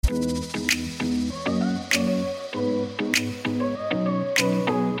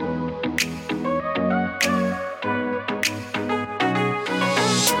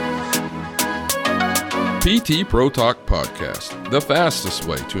PT Pro Talk Podcast, the fastest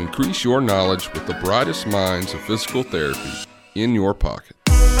way to increase your knowledge with the brightest minds of physical therapy in your pocket.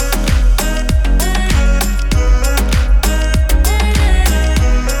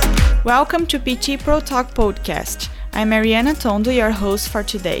 Welcome to PT Pro Talk Podcast. I'm Mariana Tondo, your host for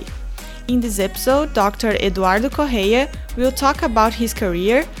today. In this episode, Dr. Eduardo Correa will talk about his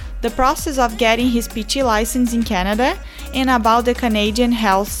career, the process of getting his PT license in Canada, and about the Canadian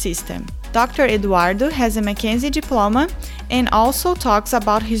health system. Dr. Eduardo has a McKenzie Diploma and also talks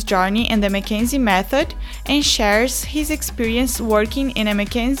about his journey in the McKenzie method and shares his experience working in a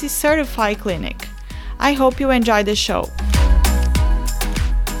McKenzie certified clinic. I hope you enjoy the show.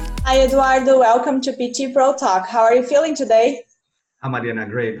 Hi Eduardo, welcome to PT Pro Talk. How are you feeling today? Hi Mariana,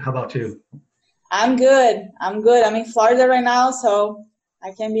 great. How about you? I'm good. I'm in Florida right now, so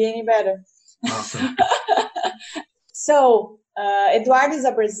I can't be any better. Awesome. So, Eduardo is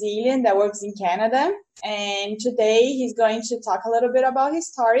a Brazilian that works in Canada, and today he's going to talk a little bit about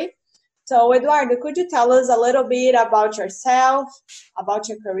his story. So, Eduardo, could you tell us a little bit about yourself, about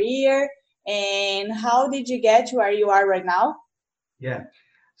your career, and how did you get to where you are right now? Yeah.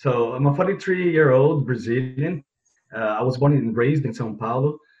 So, I'm a 43-year-old Brazilian. I was born and raised in São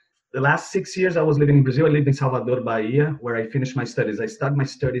Paulo. The last 6 years I was living in Brazil. I lived in Salvador, Bahia, where I finished my studies. I started my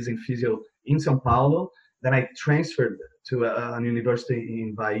studies in physio in São Paulo. Then I transferred to a university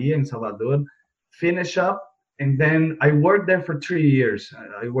in Bahia, in Salvador, finish up, and then I worked there for 3 years.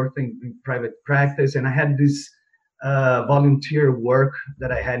 I worked in private practice, and I had this volunteer work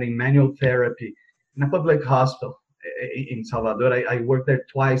that I had in manual therapy in a public hospital in Salvador. I worked there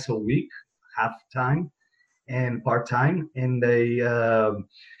twice a week, half-time and part-time, and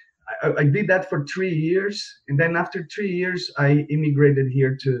I did that for 3 years, and then after 3 years, I immigrated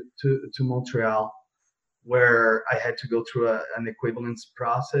here to Montreal, where I had to go through an equivalence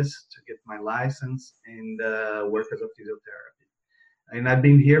process to get my license and work as a physiotherapy. And I've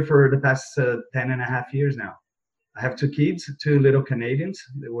been here for the past 10 and a half years now. I have 2 kids, 2 little Canadians.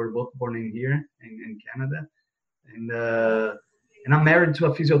 They were both born in here in Canada. And I'm married to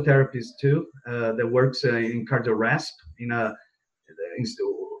a physiotherapist too that works in cardiorest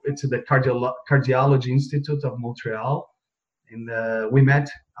it's the Cardiology Institute of Montreal. And we met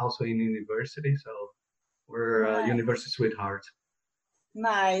also in university, so we're nice. University sweethearts.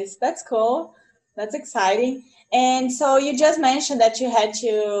 Nice. That's cool. That's exciting. And so you just mentioned that you had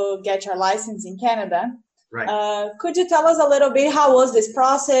to get your license in Canada. Right. Could you tell us a little bit how was this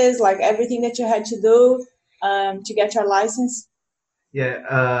process, like everything that you had to do to get your license?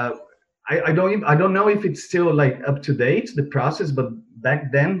 Yeah. I don't know if it's still like up to date, the process, but back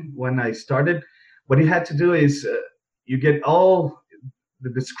then when I started, what you had to do is you get all the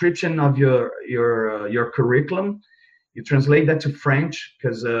description of your curriculum. You translate that to French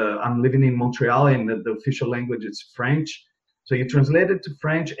because I'm living in Montreal and the official language is French. So you translate it to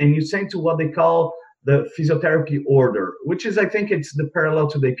French and you send to what they call the physiotherapy order, which is, I think it's the parallel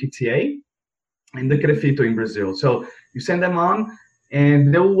to the PTA and the Crefito in Brazil. So you send them on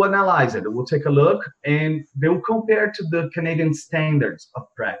and they will analyze it. They will take a look and they will compare to the Canadian standards of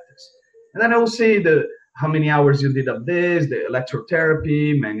practice. And then I will see how many hours you did of this, the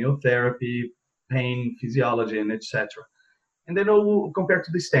electrotherapy, manual therapy, pain, physiology, and etc. And then they will compare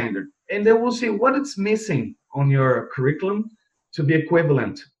to the standard. And they will see what it's missing on your curriculum to be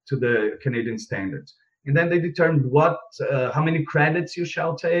equivalent to the Canadian standards. And then they determine how many credits you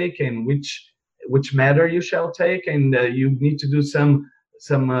shall take and which matter you shall take. And you need to do the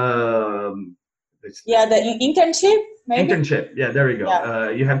internship, maybe? Internship, yeah, there you go.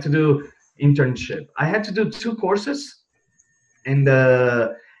 Yeah. You have to do internship. I had to do 2 courses, and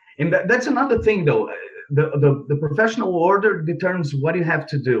that's another thing though. The professional order determines what you have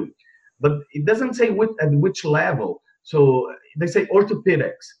to do, but it doesn't say at which level. So they say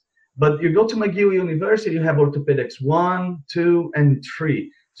orthopedics, but you go to McGill University, you have orthopedics 1, 2, and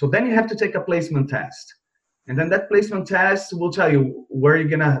 3. So then you have to take a placement test, and then that placement test will tell you where you're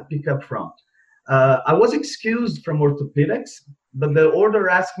gonna pick up from. I was excused from orthopedics, but the order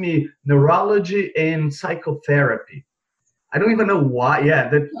asked me neurology and psychotherapy. I don't even know why. Yeah.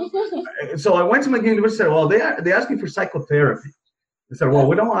 So I went to McGill University. Well, they asked me for psychotherapy. They said, well,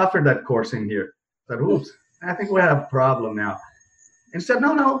 we don't offer that course in here. I said, oops, I think we have a problem now. And said,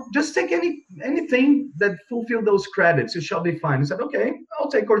 no, just take anything that fulfill those credits. You shall be fine. I said, okay, I'll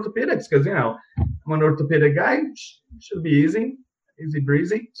take orthopedics because, I'm an orthopedic guy. Should be easy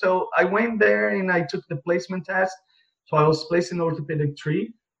breezy. So I went there and I took the placement test. So I was placed in orthopedic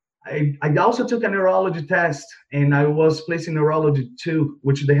 3. I also took a neurology test and I was placed in neurology 2,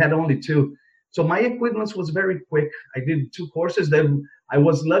 which they had only 2. So my equivalence was very quick. I did 2 courses. Then I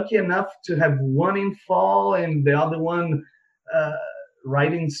was lucky enough to have one in fall and the other one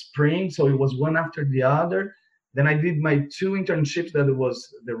right in spring. So it was one after the other. Then I did my 2 internships that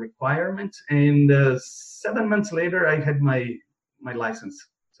was the requirement. And 7 months later, I had my license.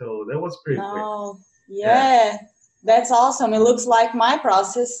 So that was pretty quick. Yeah. That's awesome. It looks like my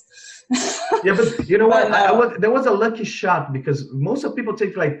process. Yeah, but you know what? There was a lucky shot because most of people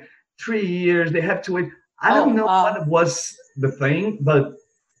take like 3 years. They have to wait. I don't know what was the thing, but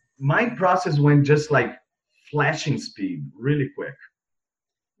my process went just like flashing speed, really quick.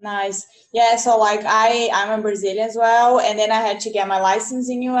 Nice. Yeah, so like I'm a Brazilian as well, and then I had to get my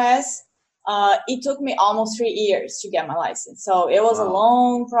license in US. It took me almost 3 years to get my license. So it was a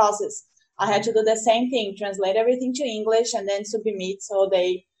long process. I had to do the same thing, translate everything to English and then submit so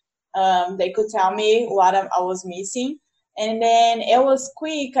they could tell me what I was missing. And then it was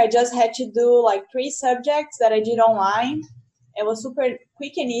quick. I just had to do like 3 subjects that I did online. It was super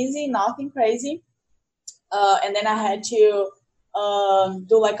quick and easy, nothing crazy. And then I had to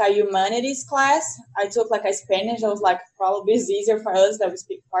do like a humanities class. I took like a Spanish. I was like, probably it's easier for us that we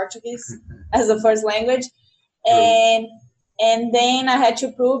speak Portuguese as the first language. And then I had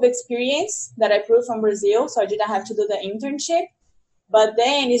to prove experience that I proved from Brazil. So I didn't have to do the internship. But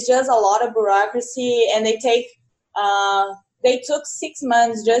then it's just a lot of bureaucracy, and they took 6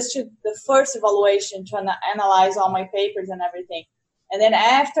 months just to the first evaluation to analyze all my papers and everything. And then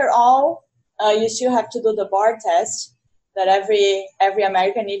after all, you still have to do the bar test that every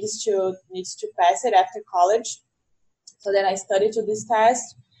American needs to pass it after college. So then I studied to this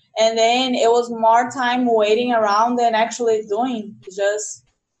test, and then it was more time waiting around than actually doing. It just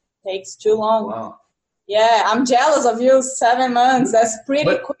takes too long. Wow. Yeah, I'm jealous of you. 7 months. That's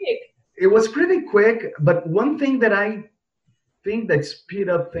pretty quick. It was pretty quick, but one thing that I think that speed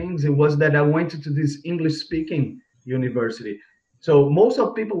up things, it was that I went to this English-speaking university. So most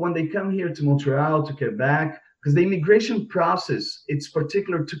of people, when they come here to Montreal, to Quebec, because the immigration process, it's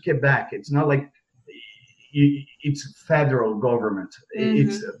particular to Quebec. It's not like it's federal government. Mm-hmm.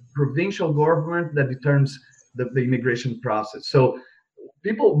 It's a provincial government that determines the immigration process. So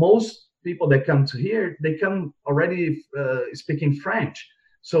most people that come to here, they come already speaking French.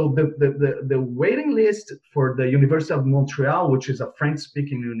 So the waiting list for the University of Montreal, which is a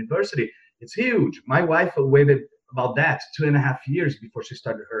French-speaking university, it's huge. My wife waited about 2.5 years before she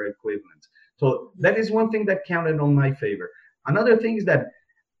started her equivalent. So that is one thing that counted on my favor. Another thing is that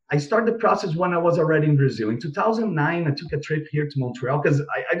I started the process when I was already in Brazil. In 2009, I took a trip here to Montreal because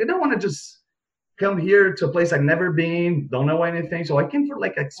I didn't want to just come here to a place I've never been, don't know anything. So I came for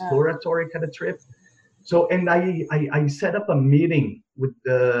like exploratory kind of trip. So, and I set up a meeting with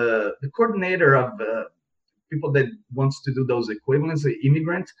the coordinator of people that wants to do those equivalents, the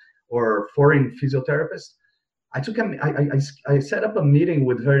immigrant or foreign physiotherapist. I set up a meeting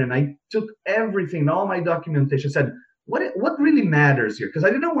with her, and I took everything, all my documentation, said, what really matters here? Because I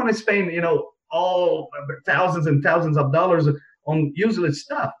didn't want to spend, all thousands and thousands of dollars on useless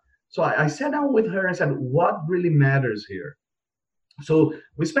stuff. So I sat down with her and said, what really matters here? So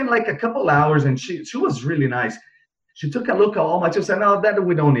we spent like a couple hours, and she was really nice. She took a look at all my stuff, said, no, that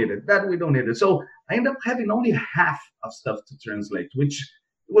we don't need it. So I ended up having only half of stuff to translate, which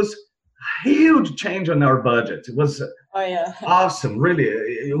was a huge change on our budget. It was awesome, really.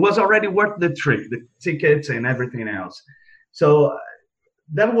 It was already worth the trip, the tickets and everything else. So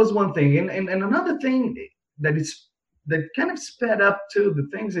that was one thing. And another thing that kind of sped up to the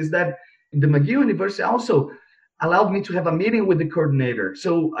things is that the McGill University also allowed me to have a meeting with the coordinator.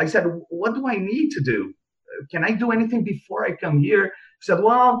 So I said, what do I need to do? Can I do anything before I come here? She said,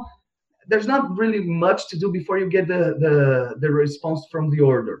 well, there's not really much to do before you get the response from the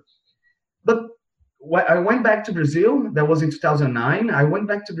order. But I went back to Brazil. That was in 2009. I went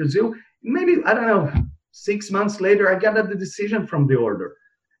back to Brazil. Maybe, 6 months later, I got the decision from the order.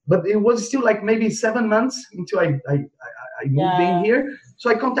 But it was still like maybe 7 months until I moved in here.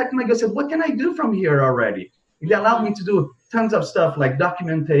 So I contacted McGill and said, what can I do from here already? They allowed me to do tons of stuff like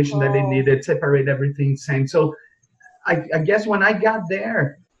documentation that they needed, separate everything, send. So I guess when I got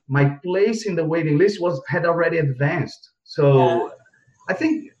there, my place in the waiting list had already advanced. So I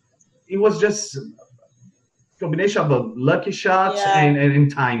think it was just a combination of lucky shots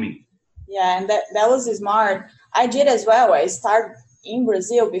and timing. Yeah, and that was smart. I did as well. I started in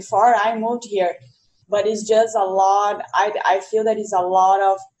Brazil before I moved here, but it's just a lot. I feel that it's a lot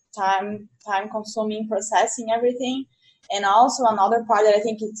of time consuming processing everything. And also another part that I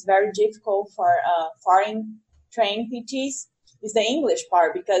think it's very difficult for foreign trained PTs is the English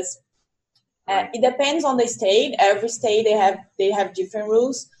part, because it depends on the state. Every state they have different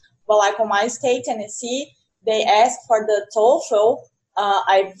rules. But like on my state, Tennessee, they ask for the TOEFL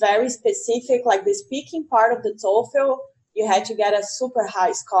a very specific, like the speaking part of the TOEFL, you had to get a super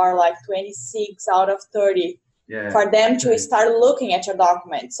high score, like 26 out of 30, for them to start looking at your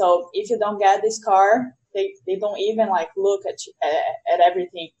document. So if you don't get this score, they don't even like look at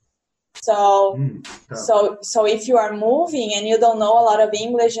everything. So if you are moving and you don't know a lot of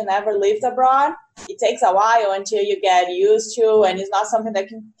English and never lived abroad, it takes a while until you get used to, and it's not something that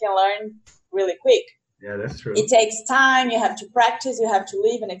you can learn really quick. Yeah, that's true. It takes time. You have to practice. You have to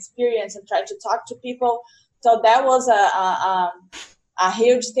live and experience and try to talk to people. So that was a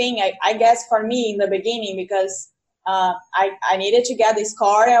huge thing, I guess, for me in the beginning, because I needed to get this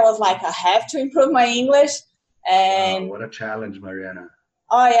score. I was like, I have to improve my English. And wow, what a challenge, Mariana.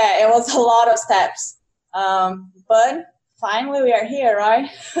 Oh, yeah, it was a lot of steps. But finally we are here, right?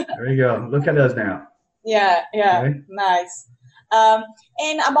 There we go. Look at us now. Yeah, right? Nice.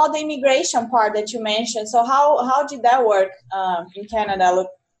 And about the immigration part that you mentioned, so how did that work in Canada?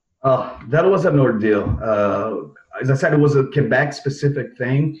 Oh, that was an ordeal. As I said, it was a Quebec-specific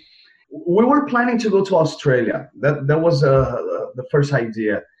thing. We were planning to go to Australia. That was the first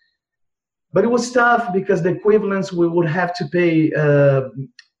idea. But it was tough because the equivalence, we would have to pay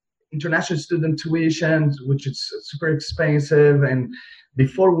international student tuition, which is super expensive. And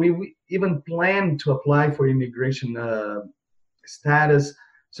before we even planned to apply for immigration status.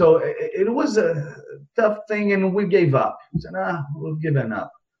 So it was a tough thing, and we gave up. We said, we've given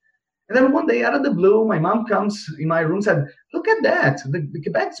up. And then one day, out of the blue, my mom comes in my room and said, look at that. The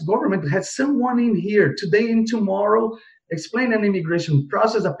Quebec's government has someone in here today and tomorrow explain an immigration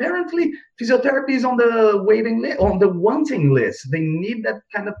process. Apparently, physiotherapy is on the waiting list, on the wanting list. They need that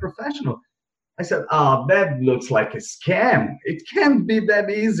kind of professional. I said, that looks like a scam. It can't be that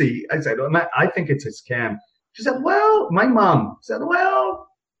easy. I said, I think it's a scam. She said, well, my mom said, well,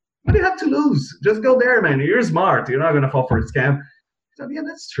 what do you have to lose? Just go there, man. You're smart. You're not going to fall for a scam. I said, yeah,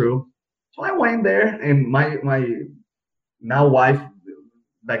 that's true. So I went there, and my now wife,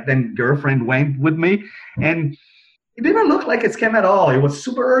 back then girlfriend, went with me, and it didn't look like a scam at all. It was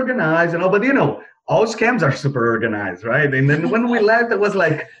super organized and all, but all scams are super organized, right? And then when we left, it was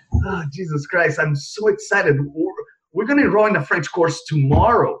like, oh, Jesus Christ, I'm so excited. We're going to enroll in a French course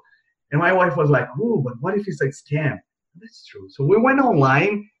tomorrow. And my wife was like, oh, but what if it's a scam? That's true. So we went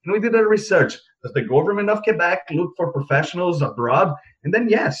online and we did a research. Does the government of Quebec look for professionals abroad? And then,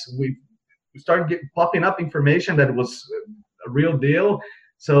 yes, we started popping up information that was a real deal.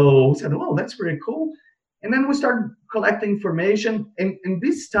 So we said, oh, that's pretty cool. And then we started collecting information. And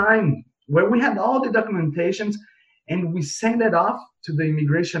this time, where we had all the documentations, and we sent it off to the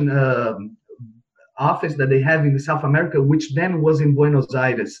immigration office that they have in South America, which then was in Buenos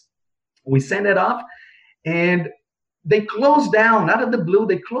Aires. We sent it off, and they closed down, out of the blue,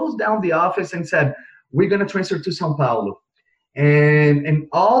 they closed down the office and said, we're going to transfer to São Paulo. And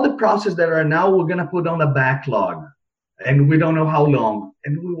all the process that are now, we're going to put on a backlog. And we don't know how long.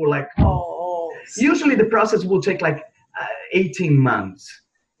 And we were like, oh. Usually the process will take like 18 months.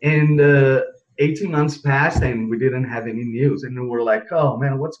 And 18 months passed, and we didn't have any news. And we were like, oh,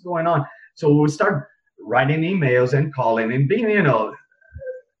 man, what's going on? So we start writing emails and calling and being,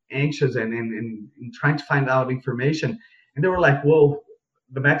 anxious and trying to find out information. And they were like, well,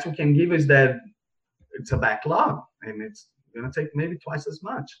 the max we can give is that it's a backlog, and it's going to take maybe twice as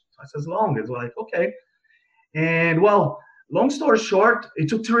long. It's like, okay. And well, long story short, it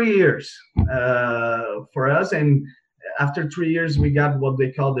took 3 years for us. And after 3 years, we got what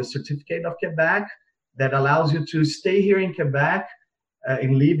they call the Certificate of Quebec that allows you to stay here in Quebec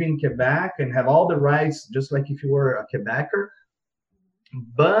and live in Quebec and have all the rights, just like if you were a Quebecer.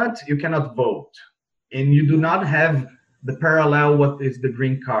 But you cannot vote, and you do not have the parallel what is the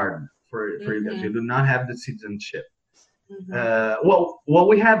green card for you guys. You do not have the citizenship. What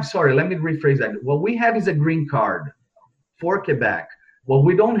we have, sorry, let me rephrase that. What we have is a green card for Quebec. What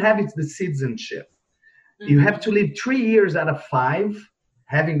we don't have is the citizenship. You have to live 3 years out of 5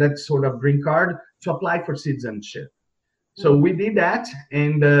 having that sort of green card to apply for citizenship. So we did that,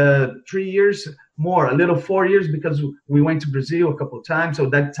 and 3 years more, a little 4 years, because we went to Brazil a couple of times, so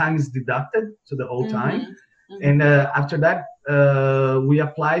that time is deducted, so the whole time. And after that, we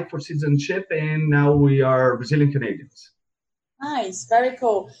applied for citizenship, and now we are Brazilian Canadians. Nice, very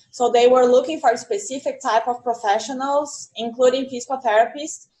cool. So they were looking for a specific type of professionals, including physical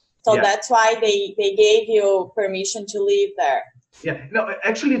therapists. So that's why they gave you permission to live there. Yeah, no,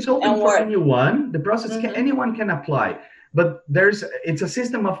 actually it's open for anyone. The process, anyone can apply. But it's a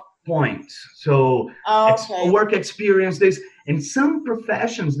system of points. So work experience, and some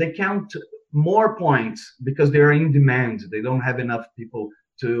professions, they count more points because they are in demand. They don't have enough people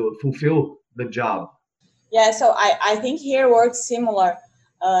to fulfill the job. Yeah, so I think here works similar.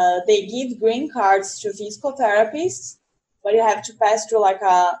 They give green cards to physical therapists, but you have to pass through like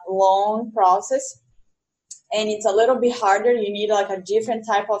a long process, and it's a little bit harder. You need like a different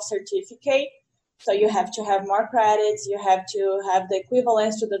type of certificate. So you have to have more credits. You have to have the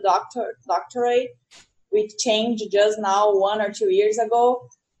equivalence to the doctorate, which changed just now 1 or 2 years ago.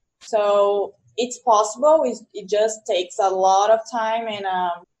 So it's possible. It just takes a lot of time, and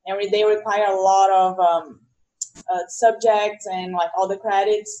they require a lot of subjects and like all the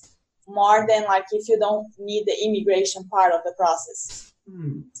credits, more than like if you don't need the immigration part of the process.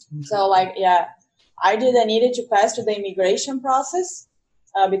 So like, yeah, I didn't need it to pass through the immigration process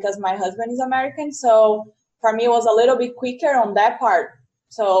because my husband is American. So for me, it was a little bit quicker on that part.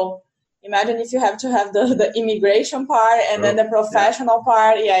 So imagine if you have to have the immigration part and then the professional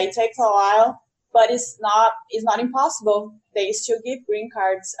part. Yeah, it takes a while, but it's not impossible. They still give green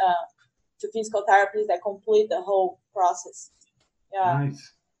cards to physical therapists that complete the whole process. Yeah.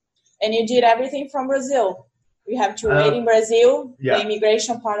 Nice. And you did everything from Brazil. We have to wait in Brazil, the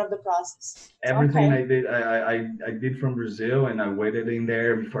immigration part of the process. Everything I did, I did from Brazil, and I waited in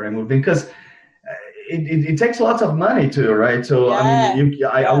there before I moved in, because it takes lots of money too, right? So I mean,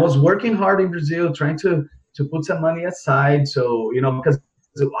 I was working hard in Brazil, trying to put some money aside. So, you know, because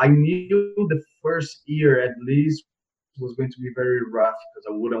I knew the first year at least was going to be very rough, because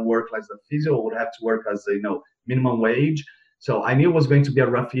I wouldn't work as a physio. I would have to work as a, minimum wage. So I knew it was going to be a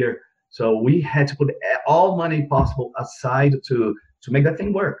rough year. So we had to put all money possible aside to make that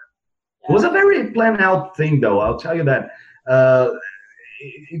thing work. It was a very planned out thing, though. I'll tell you that.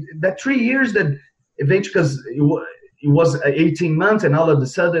 That 3 years that eventually, because it was 18 months, and all of a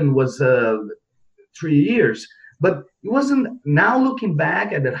sudden was 3 years. But it wasn't. Now looking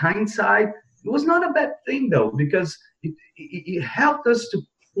back at the hindsight, it was not a bad thing, though, because it helped us to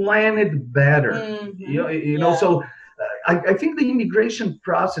plan it better. You know. So I think the immigration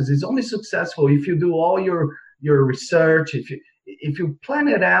process is only successful if you do all your research, if you plan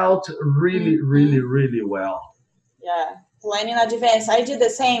it out really, really, really well. Yeah, planning in advance. I did the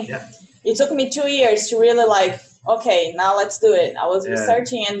same. Yeah. It took me 2 years to really okay, now let's do it. I was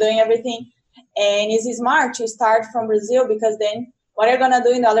researching and doing everything. And it's smart to start from Brazil, because then what you're going to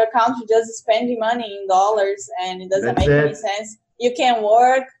do in the other country, just spending money in dollars, and it doesn't make any sense. You can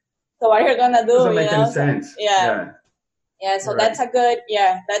work. So what you're going to do, doesn't make any sense. Yeah, so that's a good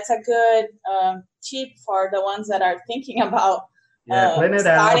tip for the ones that are thinking about plan it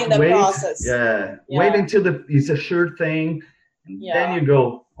starting out, the process. Wait until it's a sure thing, and then you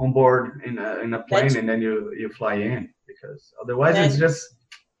go on board in a plane, and then you fly in, because otherwise it's just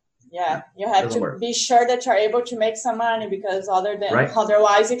you have to be sure that you're able to make some money, because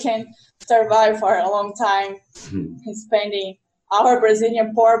otherwise you can survive for a long time spending our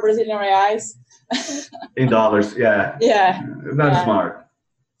poor Brazilian reais in dollars. That's smart.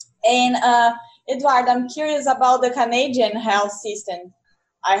 And Eduardo, I'm curious about the Canadian health system.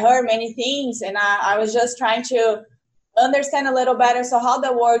 I heard many things, and I was just trying to understand a little better. So how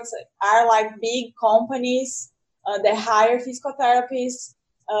that works are like big companies that hire physical therapists,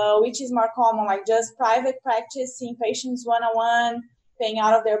 which is more common, like just private practice, seeing patients one-on-one, paying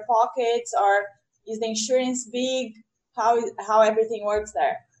out of their pockets, or is the insurance big? How everything works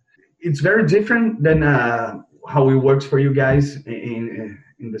there? It's very different than how it works for you guys in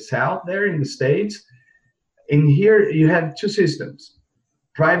the South there in the States. In here, you have two systems,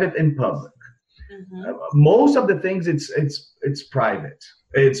 private and public. Most of the things it's private.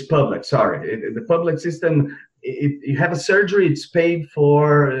 It's public, sorry. The public system, you have a surgery, it's paid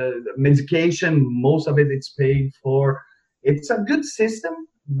for. Medication, most of it's paid for. It's a good system,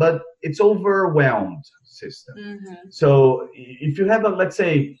 but it's overwhelmed system. So if you have let's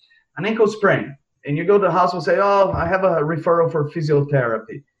say, an ankle sprain, and you go to the hospital and say, oh, I have a referral for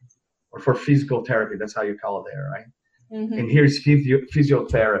physiotherapy, or for physical therapy, that's how you call it there, right? And here's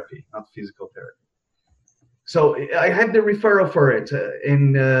physiotherapy, not physical therapy. So I have the referral for it,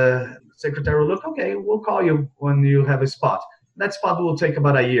 and the secretary will look, okay, we'll call you when you have a spot. That spot will take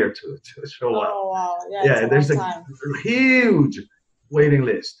about a year to show up. Oh, wow. There's a huge waiting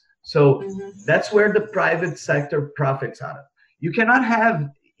list. So that's where the private sector profits out of. You cannot have,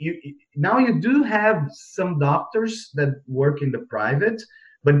 now you do have some doctors that work in the private,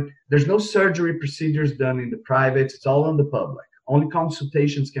 but there's no surgery procedures done in the private. It's all on the public. Only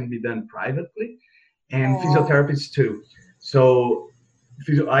consultations can be done privately, and physiotherapists too. So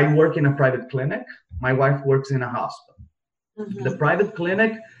I work in a private clinic. My wife works in a hospital. The private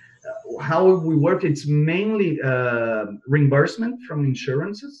clinic, how we work, it's mainly reimbursement from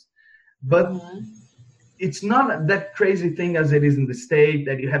insurances, but it's not that crazy thing as it is in the state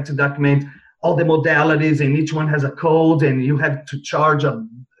that you have to document all the modalities and each one has a code and you have to charge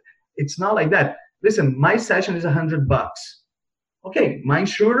it's not like that. Listen, my session is $100. Okay, my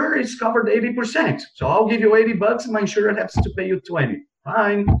insurer is covered 80%. So I'll give you $80 and my insurer has to pay you 20.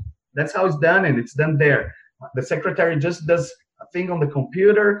 Fine. That's how it's done, and it's done there. The secretary just does a thing on the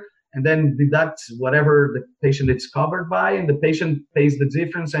computer and then deducts whatever the patient is covered by, and the patient pays the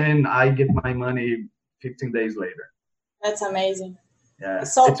difference, and I get my money 15 days later. That's amazing. Yeah,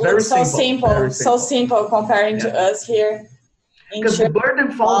 So it's very so simple comparing to us here. Because the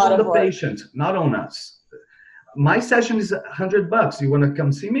burden falls on the patient, not on us. My session is $100. You want to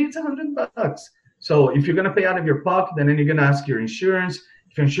come see me? It's $100. So if you're going to pay out of your pocket, then you're going to ask your insurance.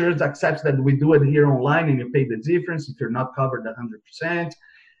 If your insurance accepts that we do it here online and you pay the difference, if you're not covered 100%,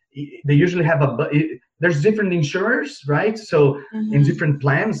 they usually have there's different insurers, right? So in different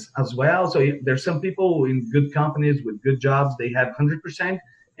plans as well. So there's some people in good companies with good jobs, they have 100%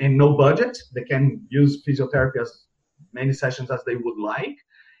 and no budget. They can use physiotherapy as many sessions as they would like.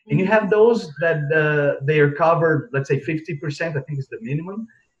 And you have those that they are covered, let's say 50%, I think is the minimum,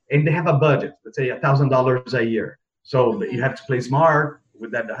 and they have a budget, let's say $1,000 a year. So you have to play smart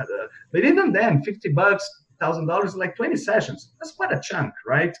with that. But even then, $50, $1,000 is like 20 sessions. That's quite a chunk,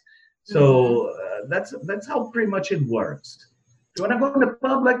 right? So that's how pretty much it works. If you want to go in the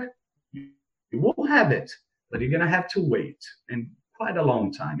public, you will have it, but you're going to have to wait, and quite a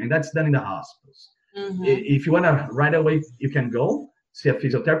long time. And that's done in the hospitals. If you want to right away, you can go see a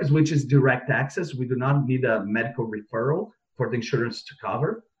physiotherapist, which is direct access. We do not need a medical referral for the insurance to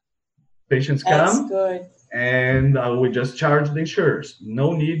cover. Patients come, and we just charge the insurers.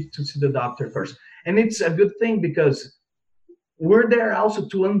 No need to see the doctor first. And it's a good thing because we're there also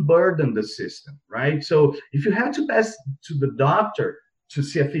to unburden the system, right? So if you have to pass to the doctor to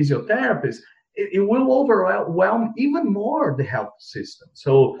see a physiotherapist, it will overwhelm even more the health system.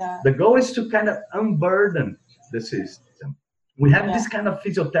 So the goal is to kind of unburden the system. We have this kind of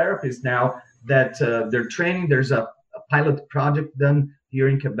physiotherapists now that they're training. There's a pilot project done here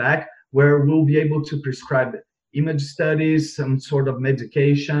in Quebec where we'll be able to prescribe image studies, some sort of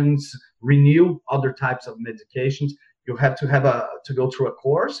medications, renew other types of medications. You have to go through a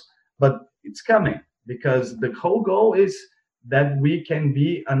course, but it's coming because the whole goal is that we can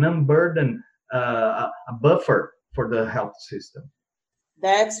be an unburden, a buffer for the health system.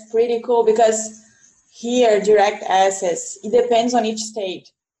 That's pretty cool because here, direct access, it depends on each state.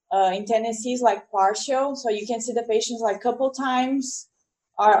 In Tennessee, it's like partial, so you can see the patients like a couple times,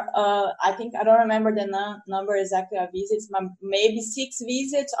 or I don't remember the number exactly of visits, maybe 6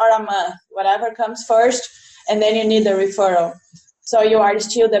 visits or a month, whatever comes first, and then you need the referral. So you are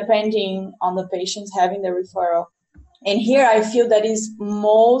still depending on the patients having the referral. And here I feel that is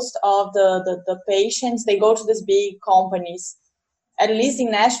most of the patients, they go to these big companies. At least in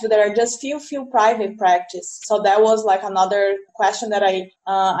Nashville, there are just few private practice. So that was like another question that I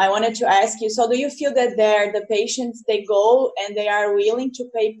wanted to ask you. So do you feel that the patients, they go and they are willing to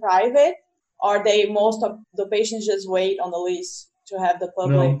pay private, or most of the patients just wait on the list to have the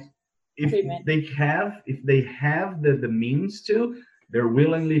public treatment? If they have the means to, they're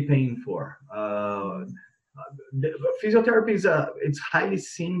willingly paying for. The physiotherapy it's highly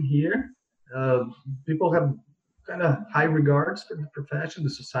seen here. People have kind of high regards for the profession, the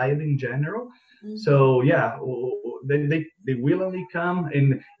society in general. So they willingly come,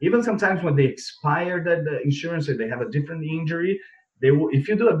 and even sometimes when they expire the insurance or they have a different injury, they will, if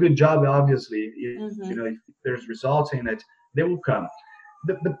you do a good job, obviously, if there's results in it, they will come.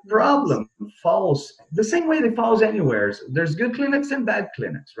 The problem falls the same way they falls anywhere. There's good clinics and bad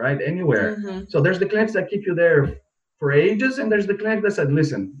clinics, right? Anywhere. So there's the clinics that keep you there for ages, and there's the clinic that said,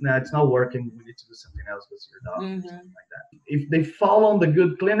 listen, it's not working, we need to do something else with your dog, something like that. If they fall on the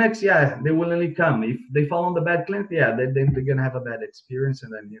good clinics, they willingly come. If they fall on the bad clinic, they're going to have a bad experience,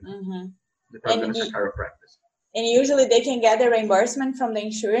 and then they're probably going to start chiropractic. And usually they can get the reimbursement from the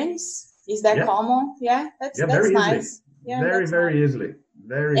insurance. Is that common? That's nice. Very easily.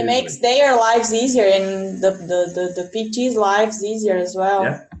 It makes their lives easier and the PT's lives easier as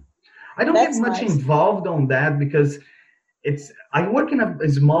well. I don't get much involved on that because I work in a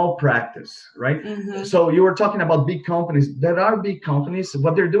small practice, right? So you were talking about big companies. There are big companies.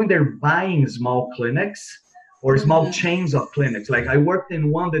 What they're doing, they're buying small clinics or small chains of clinics. Like I worked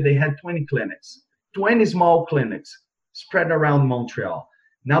in one that they had 20 clinics, 20 small clinics spread around Montreal.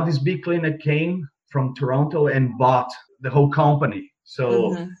 Now this big clinic came from Toronto and bought the whole company.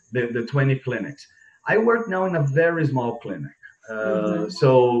 So the 20 clinics. I work now in a very small clinic.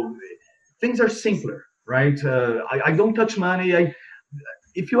 So things are simpler, right? I don't touch money.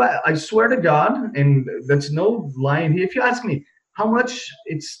 I swear to God, and that's no lying here. If you ask me, How much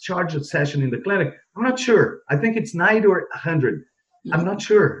it's charged a session in the clinic? I'm not sure. I think it's 90 or 100. I'm not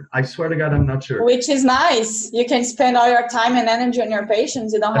sure. I swear to God, I'm not sure. Which is nice. You can spend all your time and energy on your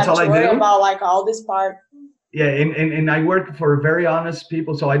patients. You don't That's have to all I worry do. about like all this part. Yeah, and I work for very honest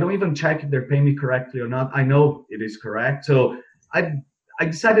people, so I don't even check if they're paying me correctly or not. I know it is correct. So I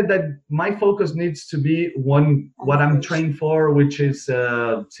decided that my focus needs to be what I'm trained for, which is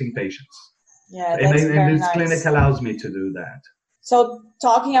seeing patients. Yeah, and very this nice. clinic allows me to do that. So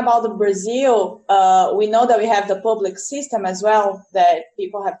talking about the Brazil, we know that we have the public system as well, that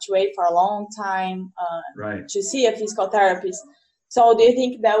people have to wait for a long time Right. to see a physical therapist. So do you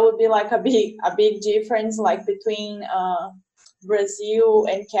think that would be like a big difference, like between Brazil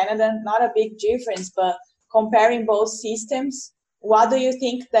and Canada? Not a big difference, but comparing both systems, what do you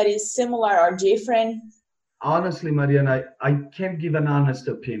think that is similar or different? Honestly, Mariana, I can't give an honest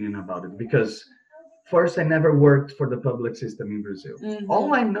opinion about it because first, I never worked for the public system in Brazil. Mm-hmm.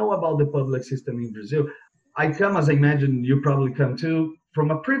 All I know about the public system in Brazil, I come, as I imagine you probably come too, from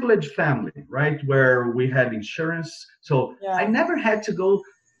a privileged family, right? Where we had insurance. So I never had to go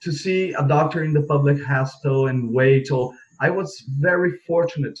to see a doctor in the public hospital and wait. So I was very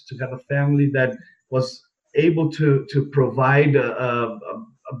fortunate to have a family that was able to provide a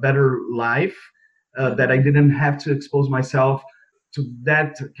better life, that I didn't have to expose myself to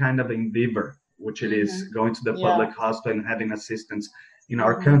that kind of endeavor, which it is going to the public hospital and having assistance in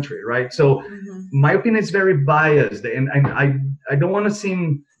our country, right? So my opinion is very biased, and I don't want to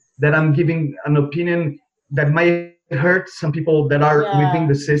seem that I'm giving an opinion that might hurt some people that are within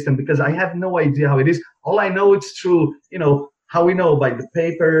the system, because I have no idea how it is. All I know it's true, how we know by the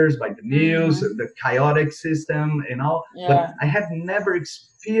papers, by the news, the chaotic system and all, but I have never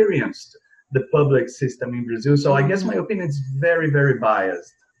experienced the public system in Brazil. So I guess my opinion is very, very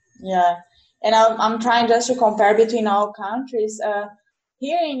biased. Yeah. And I'm trying just to compare between all countries.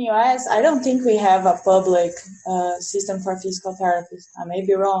 Here in US, I don't think we have a public system for physical therapists. I may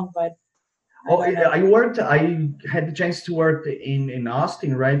be wrong, but I had the chance to work in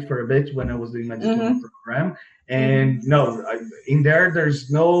Austin, right, for a bit when I was doing my diploma program. And in there's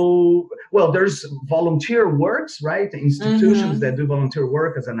there's volunteer works, right? Institutions that do volunteer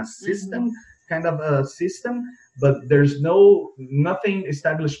work as an assistant kind of a system, but there's nothing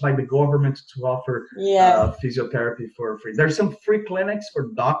established by the government to offer physiotherapy for free. There's some free clinics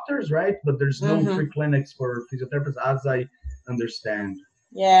for doctors, right? But there's no free clinics for physiotherapists, as I understand.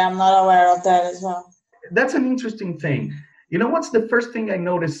 Yeah, I'm not aware of that as well. That's an interesting thing. You know what's the first thing I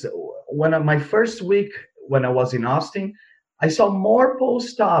noticed my first week when I was in Austin? I saw more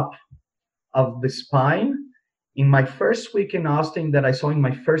post-op of the spine in my first week in Austin that I saw in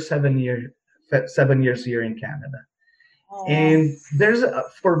my first 7 years here in Canada. Oh. And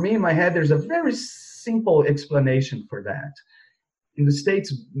for me in my head, there's a very simple explanation for that. In the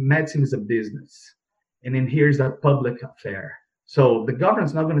States, medicine is a business, and in here is a public affair. So the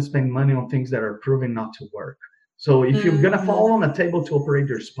government's not going to spend money on things that are proven not to work. So if you're going to fall on a table to operate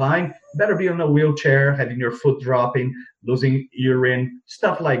your spine, better be on a wheelchair, having your foot dropping, losing urine,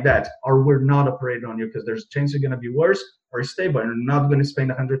 stuff like that. Or we're not operating on you because there's a chance you're going to be worse or stable. And you're not going to spend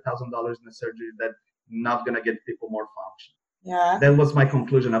 $100,000 in a surgery that's not going to get people more function. Yeah. That was my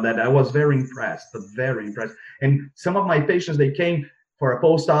conclusion of that. I was very impressed. And some of my patients, they came for a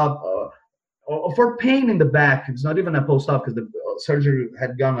post-op or for pain in the back. It's not even a post-op because the surgery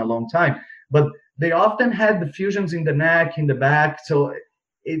had gone a long time. But they often had the fusions in the neck, in the back. So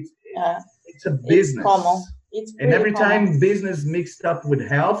it's a business. It's common. And every time business mixed up with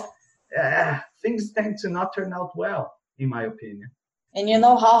health, things tend to not turn out well, in my opinion. And you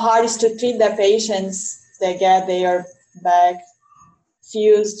know how hard it is to treat the patients that get their back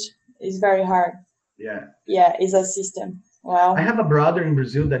fused. It's very hard. Yeah. Yeah, it's a system. Wow. I have a brother in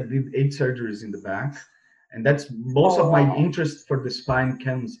Brazil that did 8 surgeries in the back. And that's most of my interest for the spine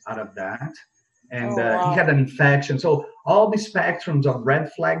comes out of that. And he had an infection. So all the spectrums of red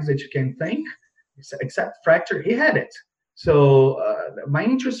flags that you can think, except fracture, he had it. So my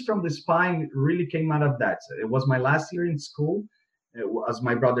interest from the spine really came out of that. It was my last year in school, as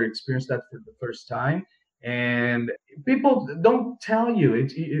my brother experienced that for the first time. And people don't tell you,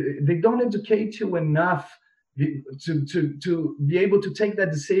 they don't educate you enough to be able to take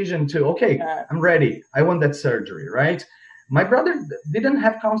that decision to, I'm ready. I want that surgery, right? My brother didn't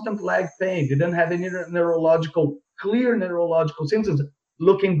have constant leg pain, didn't have any clear neurological symptoms.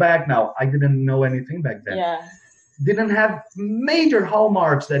 Looking back now, I didn't know anything back then. Yeah. Didn't have major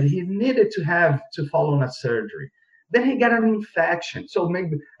hallmarks that he needed to have to follow on a surgery. Then he got an infection. So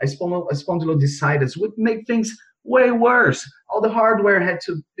maybe a spondylodiscitis would make things way worse. All the hardware had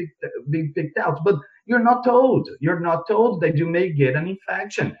to be picked out, but you're not told. You're not told that you may get an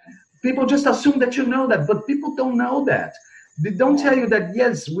infection. People just assume that you know that, but people don't know that. They don't tell you that,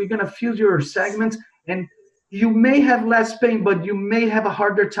 yes, we're going to fuse your segments, and you may have less pain, but you may have a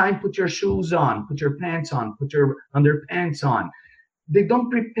harder time. Put your shoes on, put your pants on, put your underpants on. They don't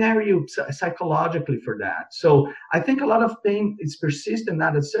prepare you psychologically for that. So I think a lot of pain is persistent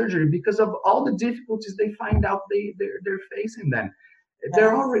out of surgery because of all the difficulties they find out they're facing then.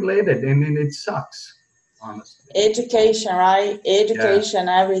 They're all related, and it sucks, honestly. Education, right? Education,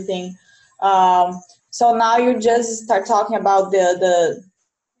 everything. So now you just start talking about the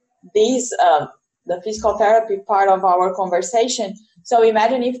physical therapy part of our conversation. So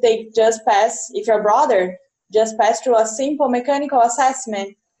imagine if your brother just passed through a simple mechanical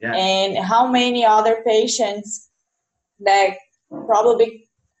assessment, and how many other patients that probably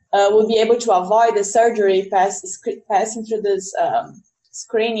would be able to avoid the surgery passing through this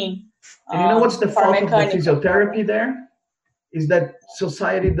screening. And you know what's the fault of the physiotherapy there? Is that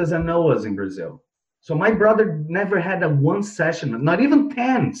society doesn't know us in Brazil. So my brother never had one session, not even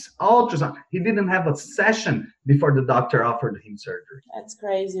TENS, ultrasound. He didn't have a session before the doctor offered him surgery. That's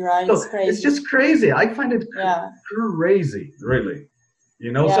crazy, right? So it's crazy. It's just crazy. I find it crazy, really.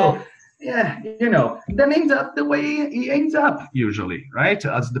 So, then ends up the way he ends up usually, right?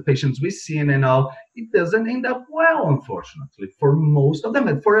 As the patients we see and all, it doesn't end up well, unfortunately, for most of them.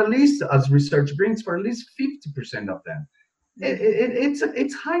 And for at least, as research brings, for at least 50% of them.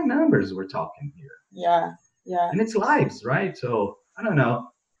 It's high numbers we're talking here. Yeah. And it's lives, right? So I don't know.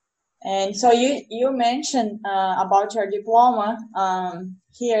 And so you mentioned about your diploma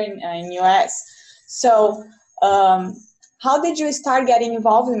here in US. So how did you start getting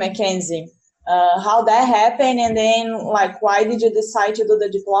involved in McKenzie? How that happened, and then why did you decide to do the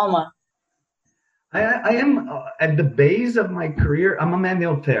diploma? I am at the base of my career. I'm a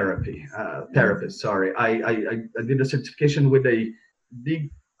manual therapist. Sorry, I did a certification with a big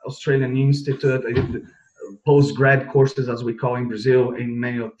Australian institute. I did post-grad courses, as we call in Brazil, in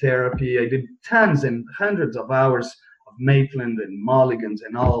manual therapy. I did tons and hundreds of hours of Maitland and Mulligan's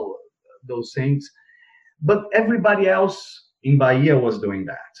and all those things. But everybody else in Bahia was doing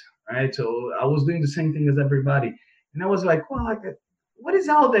that, right? So I was doing the same thing as everybody, and I was like, well, what is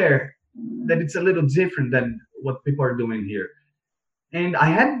out there that it's a little different than what people are doing here? And I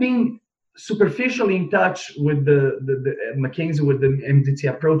had been superficially in touch with the McKenzie, with the MDT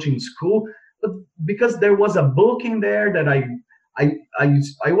approach in school, but because there was a book in there that I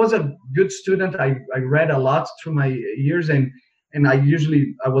was a good student. I read a lot through my years, and I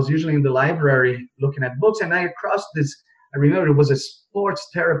was usually in the library looking at books, and I crossed this. I remember it was a sports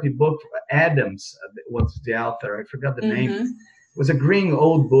therapy book. Adams was the author. I forgot the name. It was a green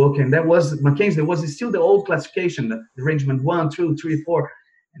old book, and that was McKenzie. It was still the old classification, the arrangement 1, 2, 3, 4,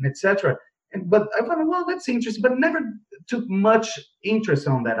 and etc. But I thought, well, that's interesting, but never took much interest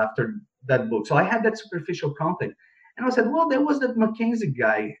on that after that book. So I had that superficial contact, and I said, well, there was that McKenzie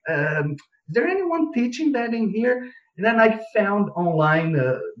guy. Is there anyone teaching that in here? And then I found online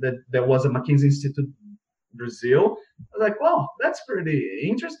that there was a McKenzie Institute Brazil. I was like, well, that's pretty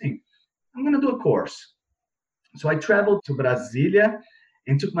interesting. I'm going to do a course. So I traveled to Brasilia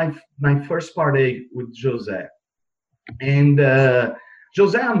and took my first Part A with Jose. And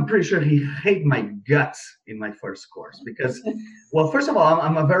Jose, I'm pretty sure he hated my guts in my first course because, well, first of all,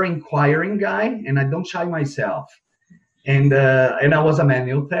 I'm a very inquiring guy, and I don't shy myself. And I was a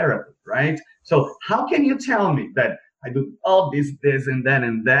manual therapist, right? So how can you tell me that I do all this, and that,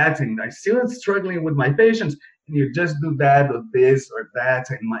 and I still am struggling with my patients, and you just do that or this or that,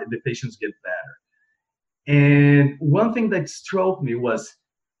 and the patients get better? And one thing that struck me was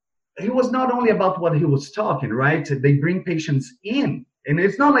it was not only about what he was talking, right? They bring patients in, and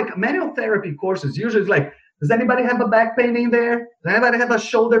it's not like manual therapy courses. Usually it's like, does anybody have a back pain in there? Does anybody have a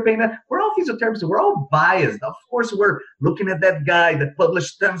shoulder pain? We're all physiotherapists. We're all biased. Of course, we're looking at that guy that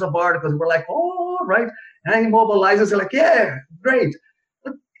published tons of articles. We're like, oh, right. And he mobilizes. Like, yeah, great.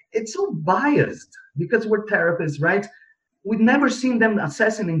 But it's so biased because we're therapists, right? We've never seen them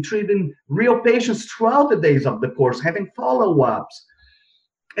assessing and treating real patients throughout the days of the course, having follow-ups.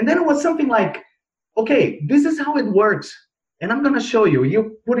 And then it was something like, okay, this is how it works. And I'm going to show you.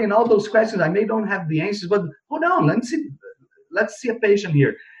 You put in all those questions. I may don't have the answers, but hold on. Let's see a patient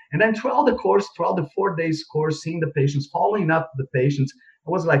here. And then throughout the 4 days course, seeing the patients, following up the patients,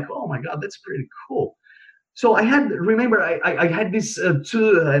 I was like, oh my God, that's pretty cool. So I had this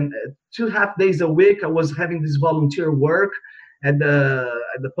 2.5 days a week. I was having this volunteer work at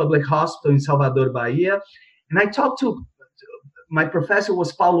the public hospital in Salvador, Bahia. And I talked to, my professor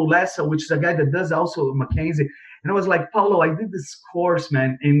was Paulo Lessa, which is a guy that does also McKenzie. And I was like, Paulo, I did this course,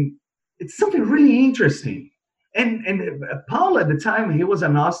 man, and it's something really interesting. And Paulo at the time, he was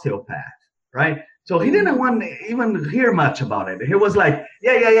an osteopath, right? So he didn't want to even hear much about it. He was like,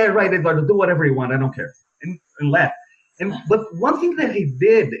 yeah, right, Eduardo, do whatever you want. I don't care. And left. But one thing that he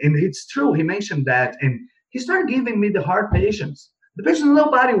did, and it's true, he mentioned that, and he started giving me the hard patients. The patients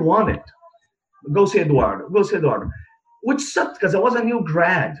nobody wanted. Go see Eduardo. Which sucked because I was a new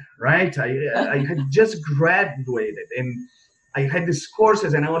grad, right? I had just graduated, and I had these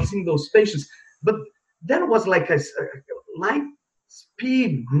courses, and I was seeing those patients. But that was like a light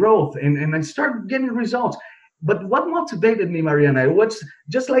speed growth, and I started getting results. But what motivated me, Mariana, was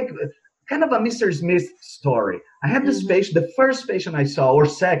just like kind of a Mr. Smith story. I had this patient, the first patient I saw, or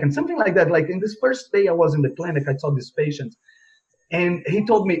second, something like that. Like in this first day I was in the clinic, I saw this patient, and he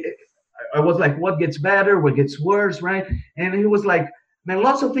told me, I was like, what gets better, what gets worse, right? And he was like, man,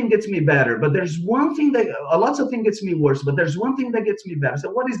 lots of things gets me better, but there's one thing that, lots of things gets me worse, but there's one thing that gets me better.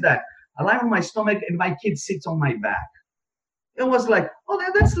 So what is that? I lie on my stomach and my kid sits on my back. It was like,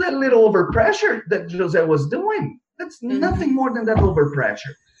 oh, that's that little overpressure that Jose was doing. That's nothing more than that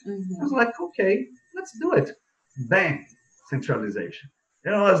overpressure. I was like, okay, let's do it. Bang, centralization.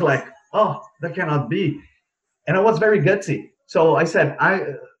 And I was like, oh, that cannot be. And I was very gutsy. So I said,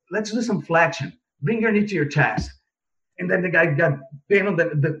 let's do some flexion. Bring your knee to your chest. And then the guy got pain on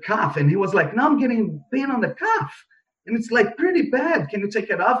the cuff. And he was like, no, I'm getting pain on the cuff. And it's like pretty bad. Can you take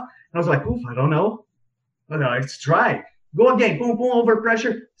it off? And I was like, oof, I don't know. But let's try. Go again. Boom, boom,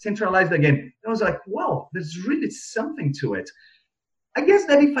 overpressure. Centralized again. And I was like, wow, there's really something to it. I guess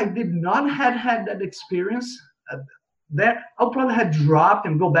that if I did not have had that experience, that I'll probably have dropped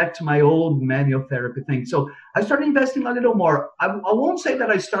and go back to my old manual therapy thing. So I started investing a little more. I won't say that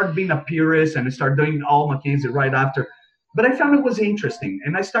I started being a purist and I started doing all McKenzie right after, but I found it was interesting.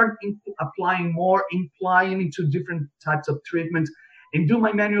 And I started applying more, implying into different types of treatments, and do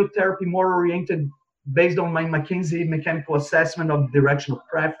my manual therapy more oriented based on my McKenzie mechanical assessment of direction of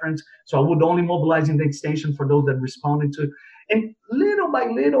preference. So I would only mobilize in the extension for those that responded to. And little by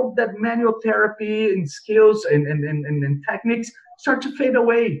little, that manual therapy and skills and techniques start to fade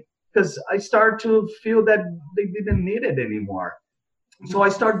away because I start to feel that they didn't need it anymore. So I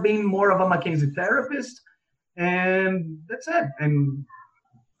start being more of a McKenzie therapist, and that's it. And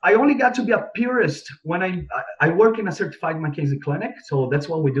I only got to be a purist when I work in a certified McKenzie clinic. So that's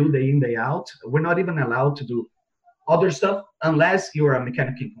what we do day in, day out. We're not even allowed to do other stuff unless you're a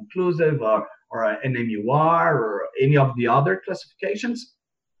mechanical inconclusive or an MUR or any of the other classifications.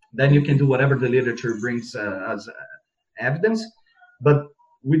 Then you can do whatever the literature brings as evidence. But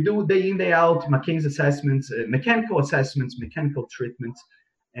we do day in, day out McKenzie assessments, mechanical treatments.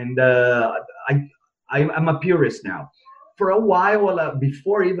 And I'm a purist now. For a while,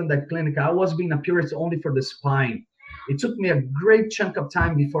 before even that clinic, I was being a purist only for the spine. It took me a great chunk of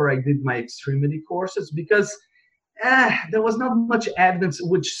time before I did my extremity courses because there was not much evidence,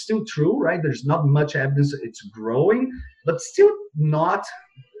 which is still true, right? There's not much evidence. It's growing, but still not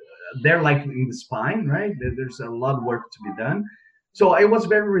there like in the spine, right? There's a lot of work to be done. So I was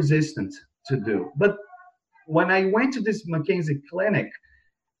very resistant to do. But when I went to this McKenzie clinic,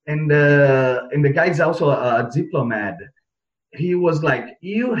 and the guy's also a diplomat, he was like,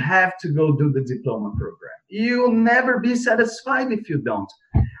 you have to go do the diploma program. You'll never be satisfied if you don't.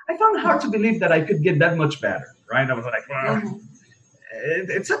 I found it hard to believe that I could get that much better, right? I was like, well,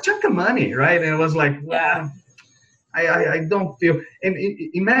 it's a chunk of money, right? And it was like, well, I don't feel. And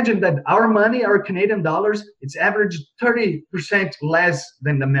imagine that our money, our Canadian dollars, it's average 30% less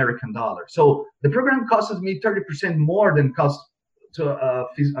than the American dollar. So the program costs me 30% more than cost to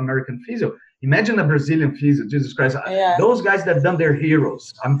American physio. Imagine a Brazilian physio, Jesus Christ. Those guys that done their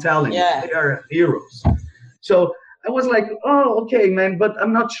heroes, I'm telling you, they are heroes. So I was like, oh, okay, man, but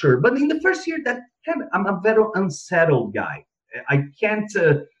I'm not sure. But in the first year, I'm a very unsettled guy. I can't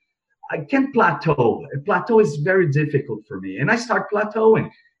plateau. A plateau is very difficult for me. And I start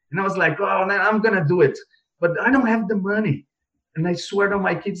plateauing. And I was like, oh, man, I'm going to do it. But I don't have the money. And I swear on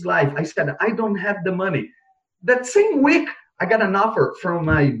my kid's life, I said, I don't have the money. That same week, I got an offer from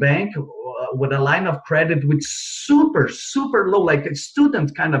my bank with a line of credit with super, super low, like a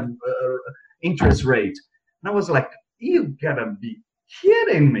student kind of interest rate. And I was like, you gotta be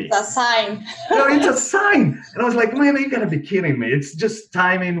kidding me. It's a sign. It's a sign. And I was like, man, you gotta be kidding me. It's just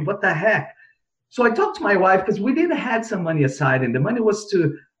timing. What the heck? So I talked to my wife because we did have some money aside, and the money was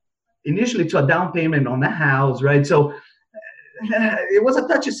initially to a down payment on the house, right? So it was a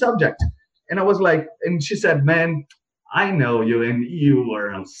touchy subject. And I was like, and she said, man, I know you, and you are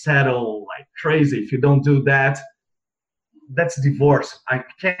unsettled like crazy. If you don't do that, that's divorce. I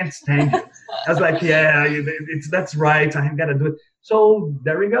can't stand you. I was like, yeah, that's right. I gotta do it. So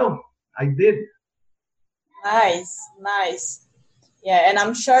there we go. I did. Nice. Yeah, and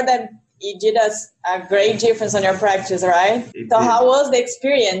I'm sure that it did a great difference on your practice, right? How was the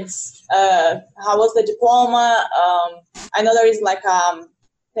experience? How was the diploma? I know there is like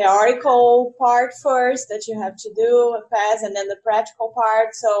theoretical part first that you have to do, pass, and then the practical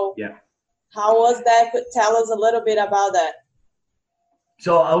part. So yeah. How was that? Tell us a little bit about that.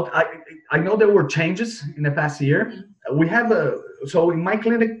 So I know there were changes in the past year. Mm-hmm. We have so in my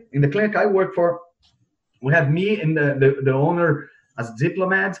clinic, in the clinic I work for, we have me and the owner as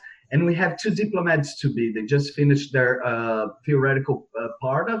diplomats, and we have 2 diplomats to be. They just finished their theoretical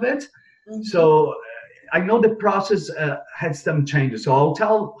part of it. Mm-hmm. So I know the process had some changes. So I'll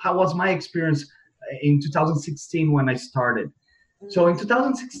tell how was my experience in 2016 when I started. Mm-hmm. So in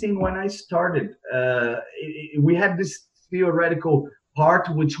 2016 when I started, we had this theoretical part,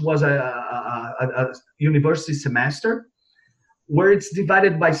 which was a university semester, where it's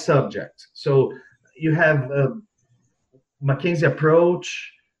divided by subject. So you have McKenzie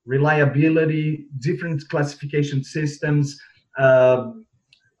approach, reliability, different classification systems,